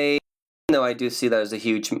say, no, I do see that as a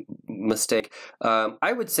huge mistake.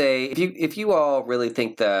 I would say if you all really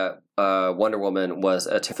think that Wonder Woman was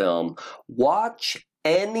a film, watch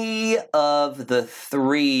any of the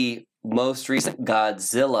 3 most recent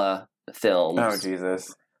Godzilla films Oh,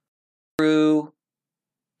 Jesus. through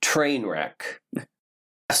Trainwreck,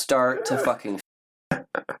 start to fucking.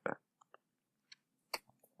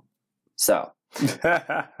 So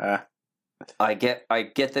I get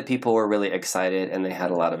that people were really excited and they had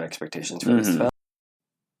a lot of expectations for this Mhm. film.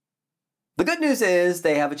 The good news is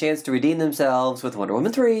they have a chance to redeem themselves with Wonder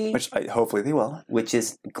Woman 3, Hopefully they will. which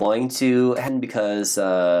is going to happen because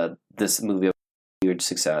this movie was a huge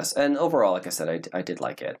success. And overall, like I said, I did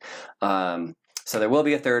like it. So there will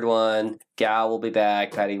be a 3rd one. Gal will be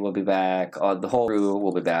back. Patty will be back. The whole crew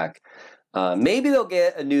will be back. Maybe they'll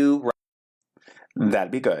get a new...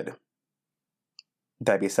 That'd be good.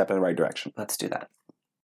 That'd be a step in the right direction. Let's do that.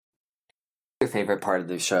 Your favorite part of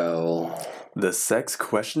the show? The sex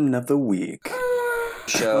question of the week.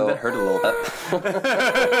 Show That hurt a little bit.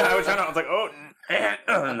 I was like, oh,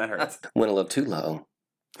 and that hurts. Went a little too low.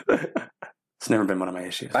 It's never been one of my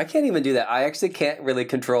issues. I can't even do that. I actually can't really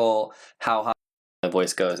control how high my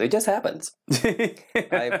voice goes. It just happens.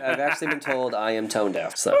 I've actually been told I am tone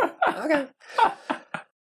deaf. So, okay.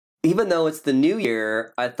 Even though it's the new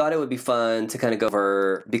year, I thought it would be fun to kind of go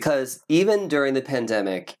over, because even during the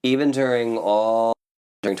pandemic, even during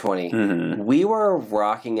 20, Mhm. we were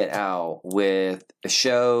rocking it out with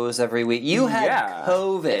shows every week. You had Yeah.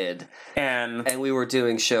 COVID, And and we were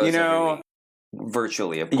doing shows you know, every week,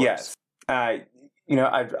 virtually, of course. yes,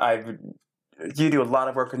 I've you do a lot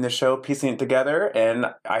of work in this show, piecing it together, and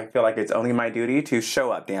I feel like it's only my duty to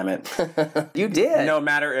show up. Damn it! You did. No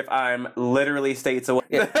matter if I'm literally states away,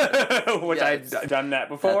 which I've done that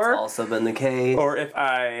before. That's also been the case. Or if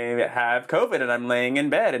I have COVID and I'm laying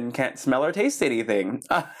in bed and can't smell or taste anything.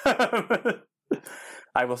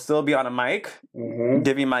 I will still be on a mic,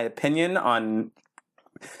 giving my opinion on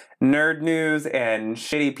nerd news and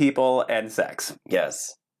shitty people and sex.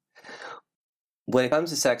 Yes. When it comes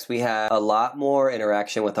to sex, we had a lot more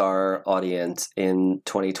interaction with our audience in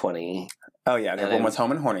 2020. Oh yeah, everyone was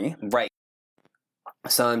home and horny. Right.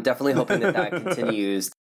 So I'm definitely hoping that continues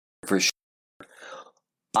for sure.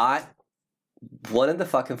 One of the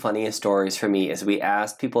fucking funniest stories for me is we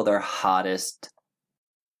asked people their hottest,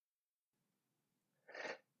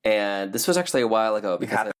 and this was actually a while ago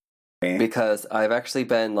because I've actually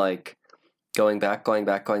been like going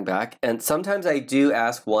back, and sometimes I do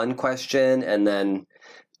ask one question and then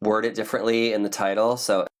word it differently in the title.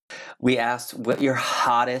 So we asked what your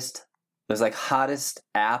hottest, it was like hottest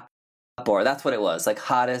app, or that's what it was, like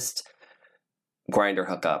hottest Grindr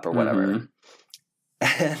hookup or whatever. Mhm.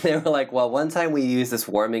 And they were like, well, one time we used this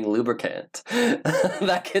warming lubricant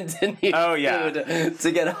that continued Oh, yeah.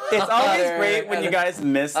 to get hotter. It's always great when you guys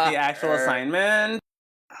miss the actual hotter. assignment.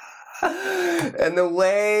 And the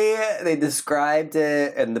way they described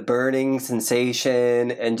it and the burning sensation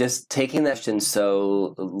and just taking that shit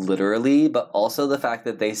so literally, but also the fact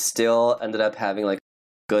that they still ended up having like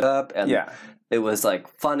good up and Yeah. it was like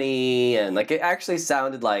funny and like it actually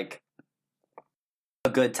sounded like a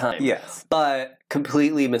good time. Yes. But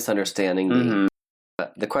completely misunderstanding Mhm.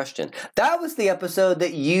 the question. That was the episode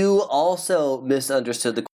that you also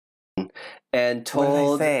misunderstood the question and What did I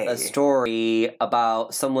told say? a story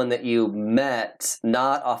about someone that you met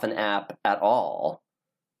not off an app at all.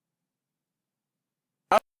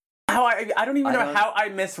 I don't even I know don't- how I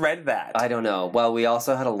misread that. I don't know. Well, we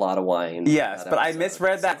also had a lot of wine. Yes, that but I episode,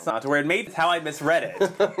 misread that so- to where it made how I misread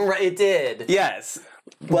it. Right, it did. Yes.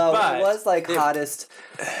 Well, But it was like if- hottest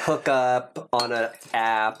hookup on an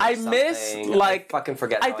app. Or I missed, something. like- I fucking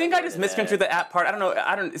forget. I how think I just worded misconstrued it. the app part. I don't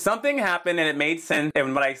know. Something happened and it made sense.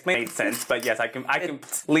 And what I explained made sense. But yes, I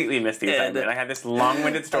completely missed the did. assignment. I had this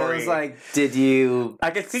long-winded story. I was like, did you?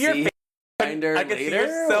 I could see your face. Grindr I could see later,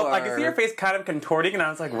 yourself. I could see or- your face kind of contorting, and I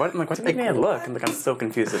was like, "What?" I'm like, "What's making me look?" I'm like, "I'm so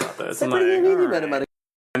confused about this." I'm What do you like, mean you "All met him right." at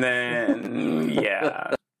And then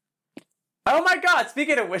yeah. Oh my god!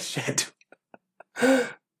 Speaking of which shit.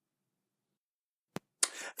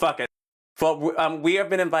 Fuck it. Well, we have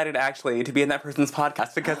been invited actually to be in that person's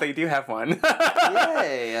podcast because they do have one.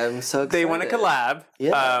 Yay! I'm so excited. They want to collab.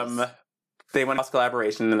 Yes. They want a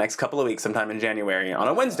collaboration in the next couple of weeks, sometime in January, on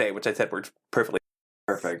a Wednesday, which I said worked perfectly.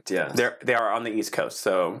 Perfect. Yeah. They are on the East Coast,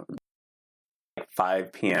 so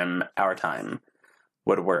 5 p.m. our time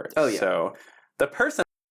would work. Oh, yeah. So the person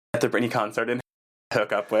at the Britney concert didn't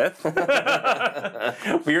hook up with,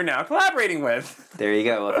 we are now collaborating with. There you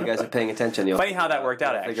go. Well, if you guys are paying attention, you'll Funny how that worked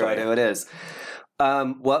out, figure out actually. who it is.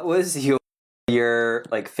 What was your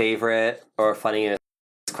like favorite or funniest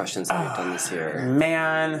questions that we've done this year?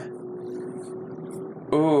 Man.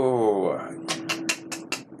 Ooh.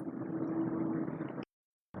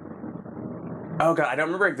 Oh, God. I don't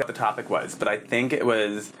remember exactly what the topic was, but I think it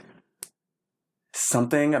was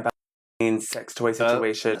something about sex toy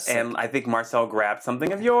situation. And I think Marcel grabbed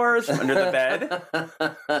something of yours from under the bed.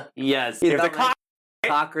 Yes. It was a cock.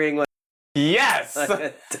 Cock ring was Yes. like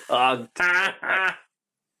a dog.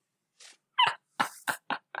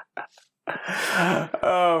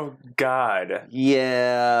 Oh, God.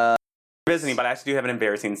 Yeah. Visiting, but I actually do have an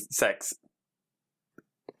embarrassing sex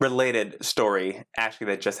related story actually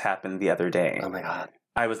that just happened the other day. Oh my God.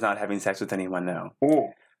 I was not having sex with anyone, no.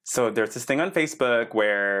 So there's this thing on Facebook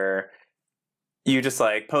where you just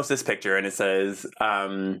like post this picture and it says,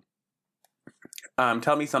 tell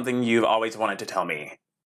me something you've always wanted to tell me.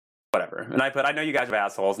 Whatever. And I put, I know you guys are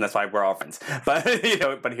assholes and that's why we're all friends. But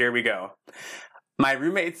but here we go. My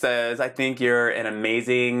roommate says, I think you're an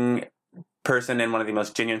amazing person and one of the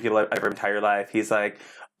most genuine people I've ever met in my entire life. He's like,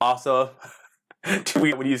 also,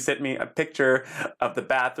 when you sent me a picture of the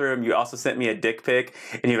bathroom, you also sent me a dick pic,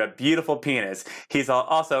 and you have a beautiful penis. He's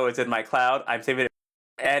also, it's in my cloud. I'm saving it,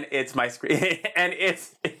 and it's my screen, and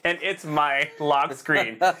it's my lock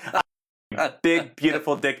screen. Big,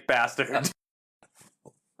 beautiful dick bastard.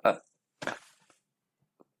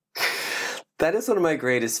 That is one of my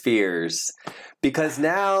greatest fears because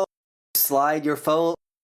now slide your phone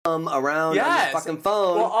around on your fucking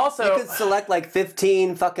phone. Well, also, you could select like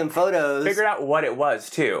 15 fucking photos. Figured out what it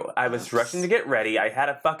was too. I was rushing to get ready. I had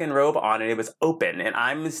a fucking robe on and it was open, and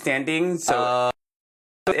I'm standing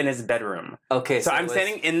in his bedroom. Okay, so I'm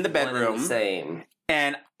standing in the bedroom. Same.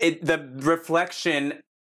 And the reflection.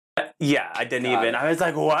 Yeah, I didn't even. I was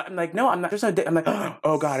like, what? I'm like, no, I'm not. There's no. I'm like,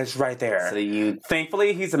 oh God, it's right there. So you.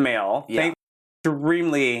 Thankfully, he's a male. Yeah.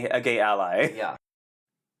 Extremely a gay ally. Yeah.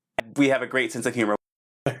 We have a great sense of humor.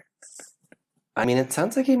 I mean, it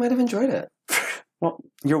sounds like he might have enjoyed it. Well,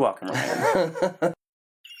 you're welcome. I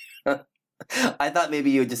thought maybe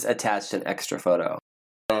you just attached an extra photo.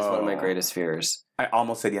 That's one of my greatest fears. I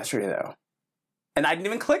almost said yesterday though, and I didn't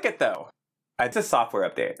even click it though. It's a software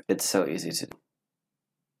update. It's so easy to.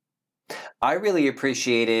 I really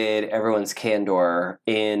appreciated everyone's candor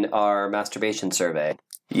in our masturbation survey.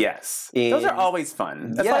 Yes, those are always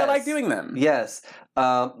fun. That's why I like doing them. Yes,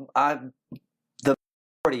 the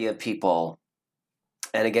majority of people,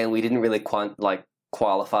 and again, we didn't really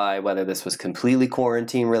qualify whether this was completely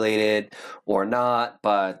quarantine related or not,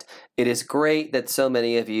 but it is great that so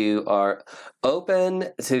many of you are open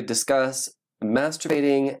to discuss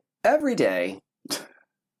masturbating every day,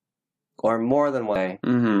 or more than one day.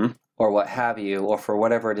 Mm-hmm. Or what have you, or for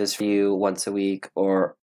whatever it is for you once a week,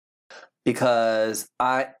 or because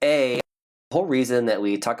the whole reason that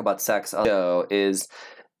we talk about sex on the show is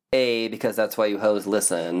A, because that's why you hoes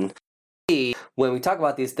listen. B, when we talk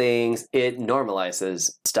about these things, it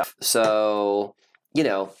normalizes stuff. So,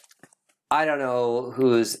 I don't know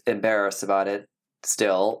who's embarrassed about it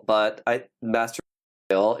still, but masturbation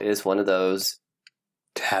is one of those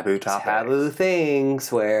taboo topics. Taboo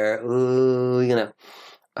things where,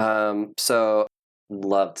 so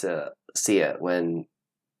love to see it when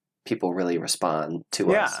people really respond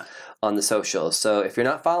to us on the socials. So if you're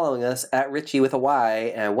not following us at Richie with a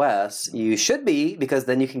Y and Wes, you should be, because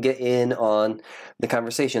then you can get in on the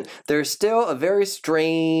conversation. There's still a very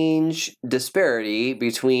strange disparity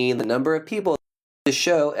between the number of people the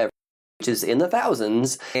show, which is in the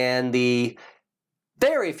thousands, and the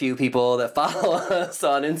very few people that follow us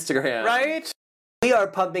on Instagram. Right? We are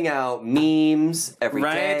pumping out memes every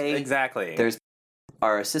day. Right, exactly. There's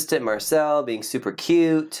our assistant Marcel being super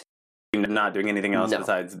cute. Not doing anything else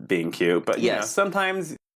besides being cute, but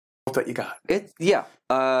sometimes that's what you got. Not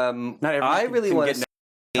I really want to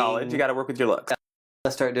college. You got to work with your looks.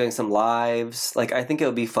 Let's start doing some lives. Like, I think it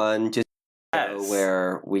would be fun just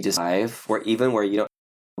where we just live, where you don't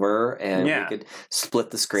and we could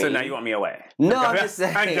split the screen. So now you want me away? No, I'm just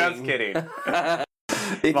saying. I'm just kidding.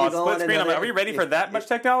 Split screen. Are we ready for that much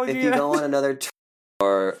technology? If you go on another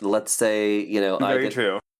or let's say, Very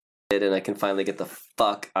true. And I can finally get the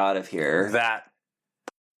fuck out of here. I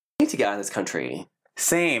need to get out of this country.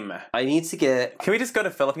 Same. I need to get... Can we just go to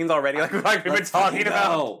Philippines already? Like we've been talking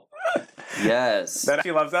about? Yes. That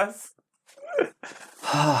she loves us?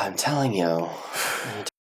 I'm telling you.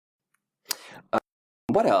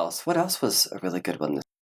 What else? What else was a really good one?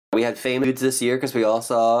 We had famous dudes this year because we all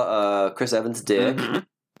saw Chris Evans' dick. Mhm.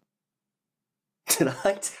 Did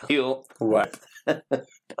I tell you? What? I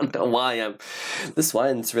don't know why this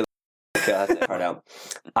wine's really got that part out.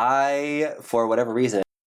 I, for whatever reason,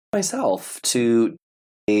 myself to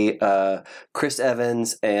a Chris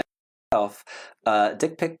Evans and myself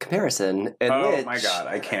dick pic comparison. In Oh which my god,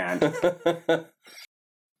 I can't.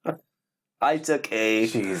 I took a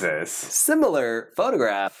Jesus. similar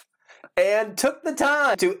photograph and took the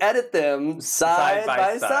time to edit them side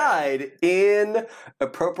by side in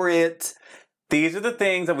appropriate. These are the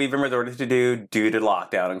things that we've been resorted to do due to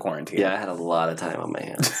lockdown and quarantine. Yeah, I had a lot of time on my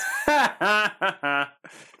hands.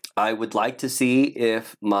 I would like to see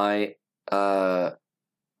if my photo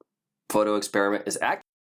experiment is accurate.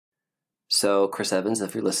 So, Chris Evans,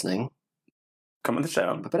 if you're listening, Come on the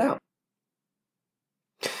show. whip it out.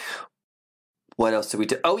 What else did we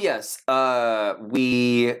do? Oh, yes.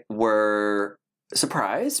 We were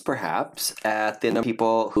surprised, perhaps, at the number of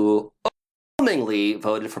people who overwhelmingly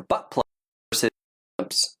voted for butt plug versus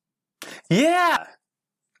lips. Yeah!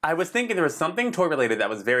 I was thinking there was something toy related that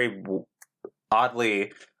was very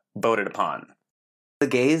oddly voted upon. The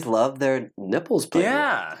gays love their nipples played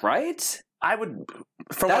Yeah. with, right? I would,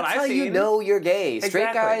 from That's what I've how seen, you know you're gay. Straight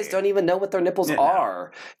Exactly. guys don't even know what their nipples Yeah, no.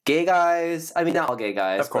 are. Gay guys, I mean, not all gay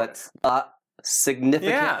guys, Of course. but a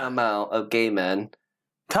significant Yeah. amount of gay men.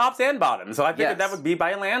 Tops and bottoms. So I figured Yes. that would be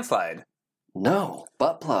by a landslide. No,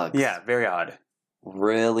 butt plugs. Yeah, very odd.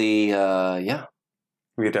 Really, yeah.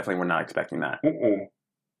 We definitely were not expecting that.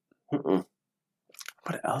 Mm-mm.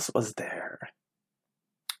 What else was there?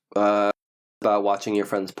 About watching your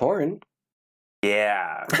friends' porn.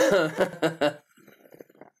 Yeah.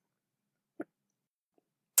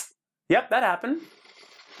 Yep, that happened.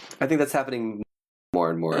 I think that's happening more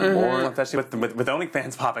and more and more. Especially with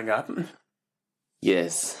OnlyFans popping up.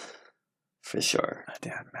 Yes, for sure.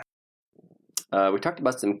 Damn, man. We talked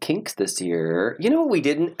about some kinks this year. You know what we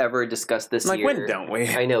didn't ever discuss this Like, year? when don't we?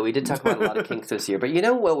 I know, we did talk about a lot of kinks this year, but you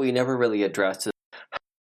know what we never really addressed is how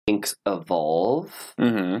kinks evolve.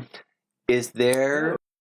 Mm-hmm. Is there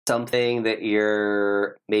something that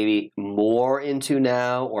you're maybe more into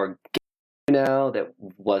now or into now that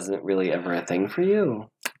wasn't really ever a thing for you?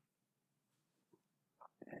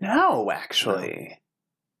 No, actually.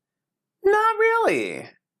 Not really.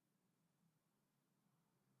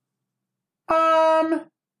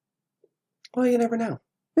 Well, you never know.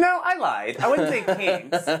 No, I lied. I wouldn't say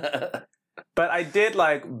kinks, but I did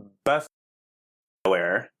like bust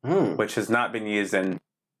wear, Hmm, which has not been used in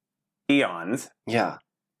eons. yeah.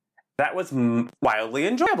 That was wildly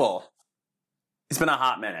enjoyable. It's been a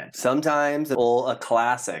hot minute. Sometimes a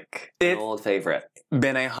classic, an It- old favorite.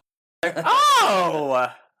 Been a Oh!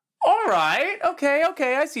 All right. Okay,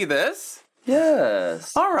 I see this.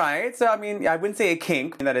 Yes. All right. So, I mean, I wouldn't say a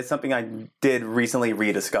kink. That is something I did recently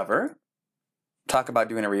rediscover. Talk about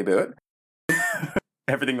doing a reboot.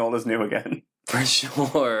 Everything old is new again. For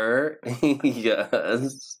sure.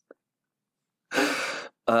 Yes.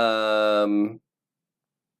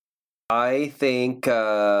 I think,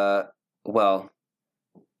 well,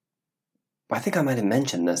 I think I might have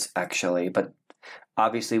mentioned this actually, but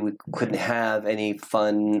obviously we couldn't have any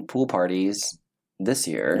fun pool parties this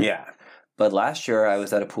year. Yeah. But last year I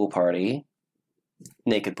was at a pool party,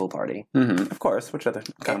 naked pool party. Mm-hmm. Of course. Which other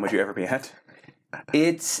kind would you ever be at?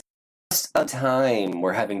 It's just a time.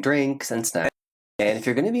 We're having drinks and snacks. And if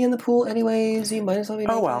you're going to be in the pool anyways, you might as well be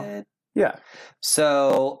naked. Oh, well. Yeah.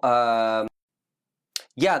 So,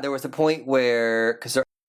 yeah, there was a point where, because they're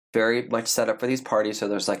very much set up for these parties, so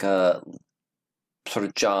there's like a sort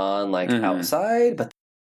of John, like Mhm. outside, but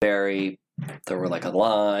there were like a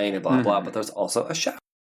line and blah, blah, Mhm. but there's also a shower.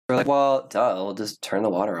 We're like, well, duh, we'll just turn the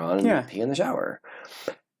water on and Yeah. pee in the shower.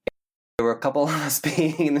 There were a couple of us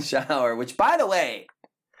peeing in the shower, which, by the way,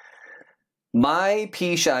 my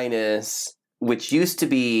pee shyness, which used to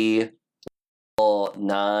be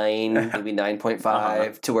 9, maybe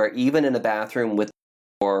 9.5, to where even in a bathroom with the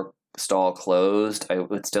door stall closed, it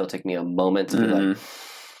would still take me a moment to be like,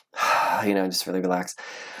 just really relax.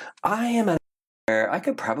 I am at where I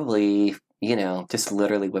could probably, just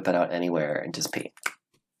literally whip it out anywhere and just pee.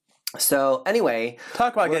 So anyway,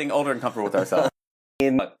 Talk about getting older and comfortable with ourselves.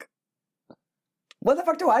 look, what the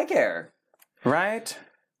fuck do I care? Right?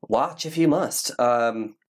 Watch if you must.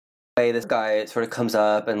 This guy sort of comes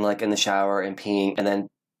up and like in the shower and peeing, and then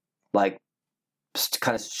like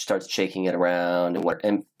kind of starts shaking it around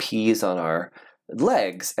and pees on our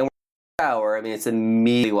legs. And we're in the shower. I mean, it's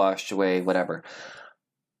immediately washed away. Whatever.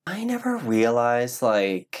 I never realized,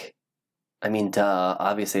 like, I mean, duh.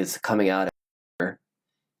 Obviously, it's coming out.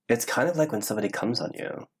 It's kind of like when somebody comes on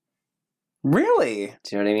you. Really?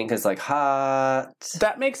 Do you know what I mean? Because like hot.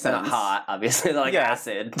 That makes They're not sense. hot, obviously. They're like Yes.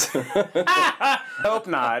 acid. Hope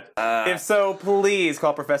not. If so, please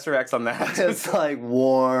call Professor X on that. It's like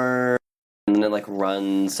warm. And then it like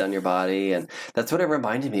runs down your body. And that's what it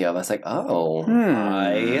reminded me of. I was like, oh,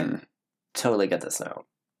 I totally get this now.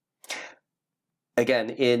 Again,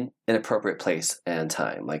 in an appropriate place and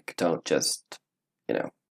time. Like, don't just,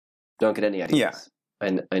 don't get any ideas.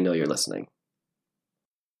 Yeah. I know you're listening.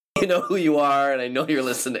 You know who you are, and I know you're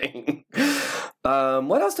listening.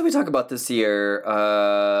 What else did we talk about this year?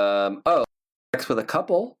 Sex with a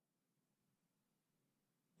couple.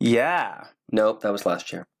 Yeah. Nope, that was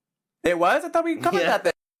last year. It was? I thought we covered that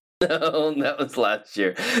thing. No, that was last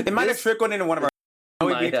year. It might have trickled into one of our...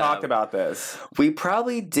 We Might talked have. about this. We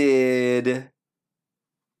probably did...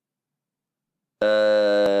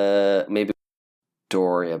 maybe a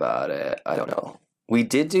story about it. I don't know. We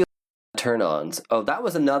did do turn-ons. Oh, that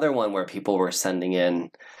was another one where people were sending in.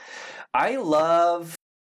 I love...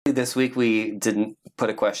 This week we didn't put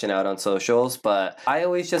a question out on socials, but I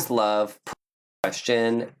always just love putting a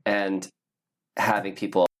question and having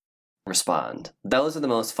people respond. Those are the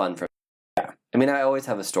most fun for me. Yeah. I mean, I always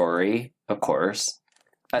have a story, of course.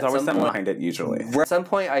 There's always someone behind it, usually. At some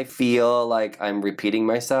point, I feel like I'm repeating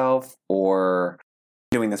myself, or...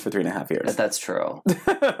 Doing this for 3.5 years. That's true.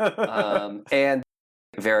 And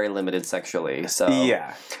very limited sexually, so...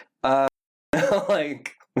 Yeah.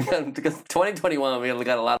 Like, because 2021, we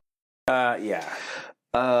got a lot of... Yeah.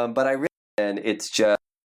 But I really... And it's just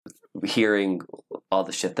hearing all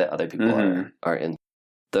the shit that other people are in.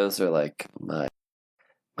 Those are like my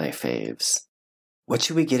faves. What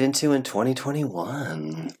should we get into in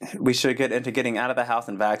 2021? We should get into getting out of the house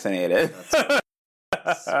and vaccinated.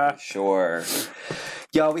 For sure.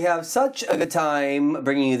 Y'all, we have such a good time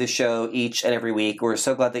bringing you the show each and every week. We're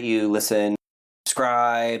so glad that you listen,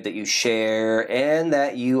 subscribe, that you share, and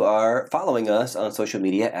that you are following us on social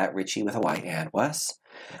media at Richie with a Y and Wes.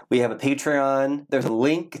 We have a Patreon. There's a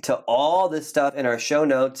link to all this stuff in our show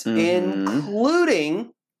notes,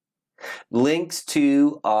 including links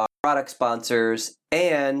to our product sponsors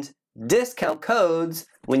and discount codes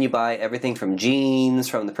when you buy everything from jeans,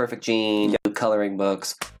 from The Perfect Jean, coloring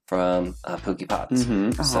books from Pookie Pots.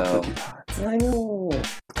 So, Pookie Pots. I know.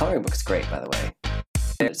 Coloring book's great, by the way.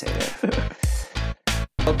 Meditative.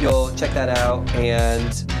 Hope you'll check that out,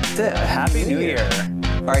 and Happy New Year.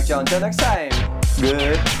 All right, y'all, until next time.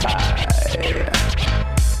 Goodbye.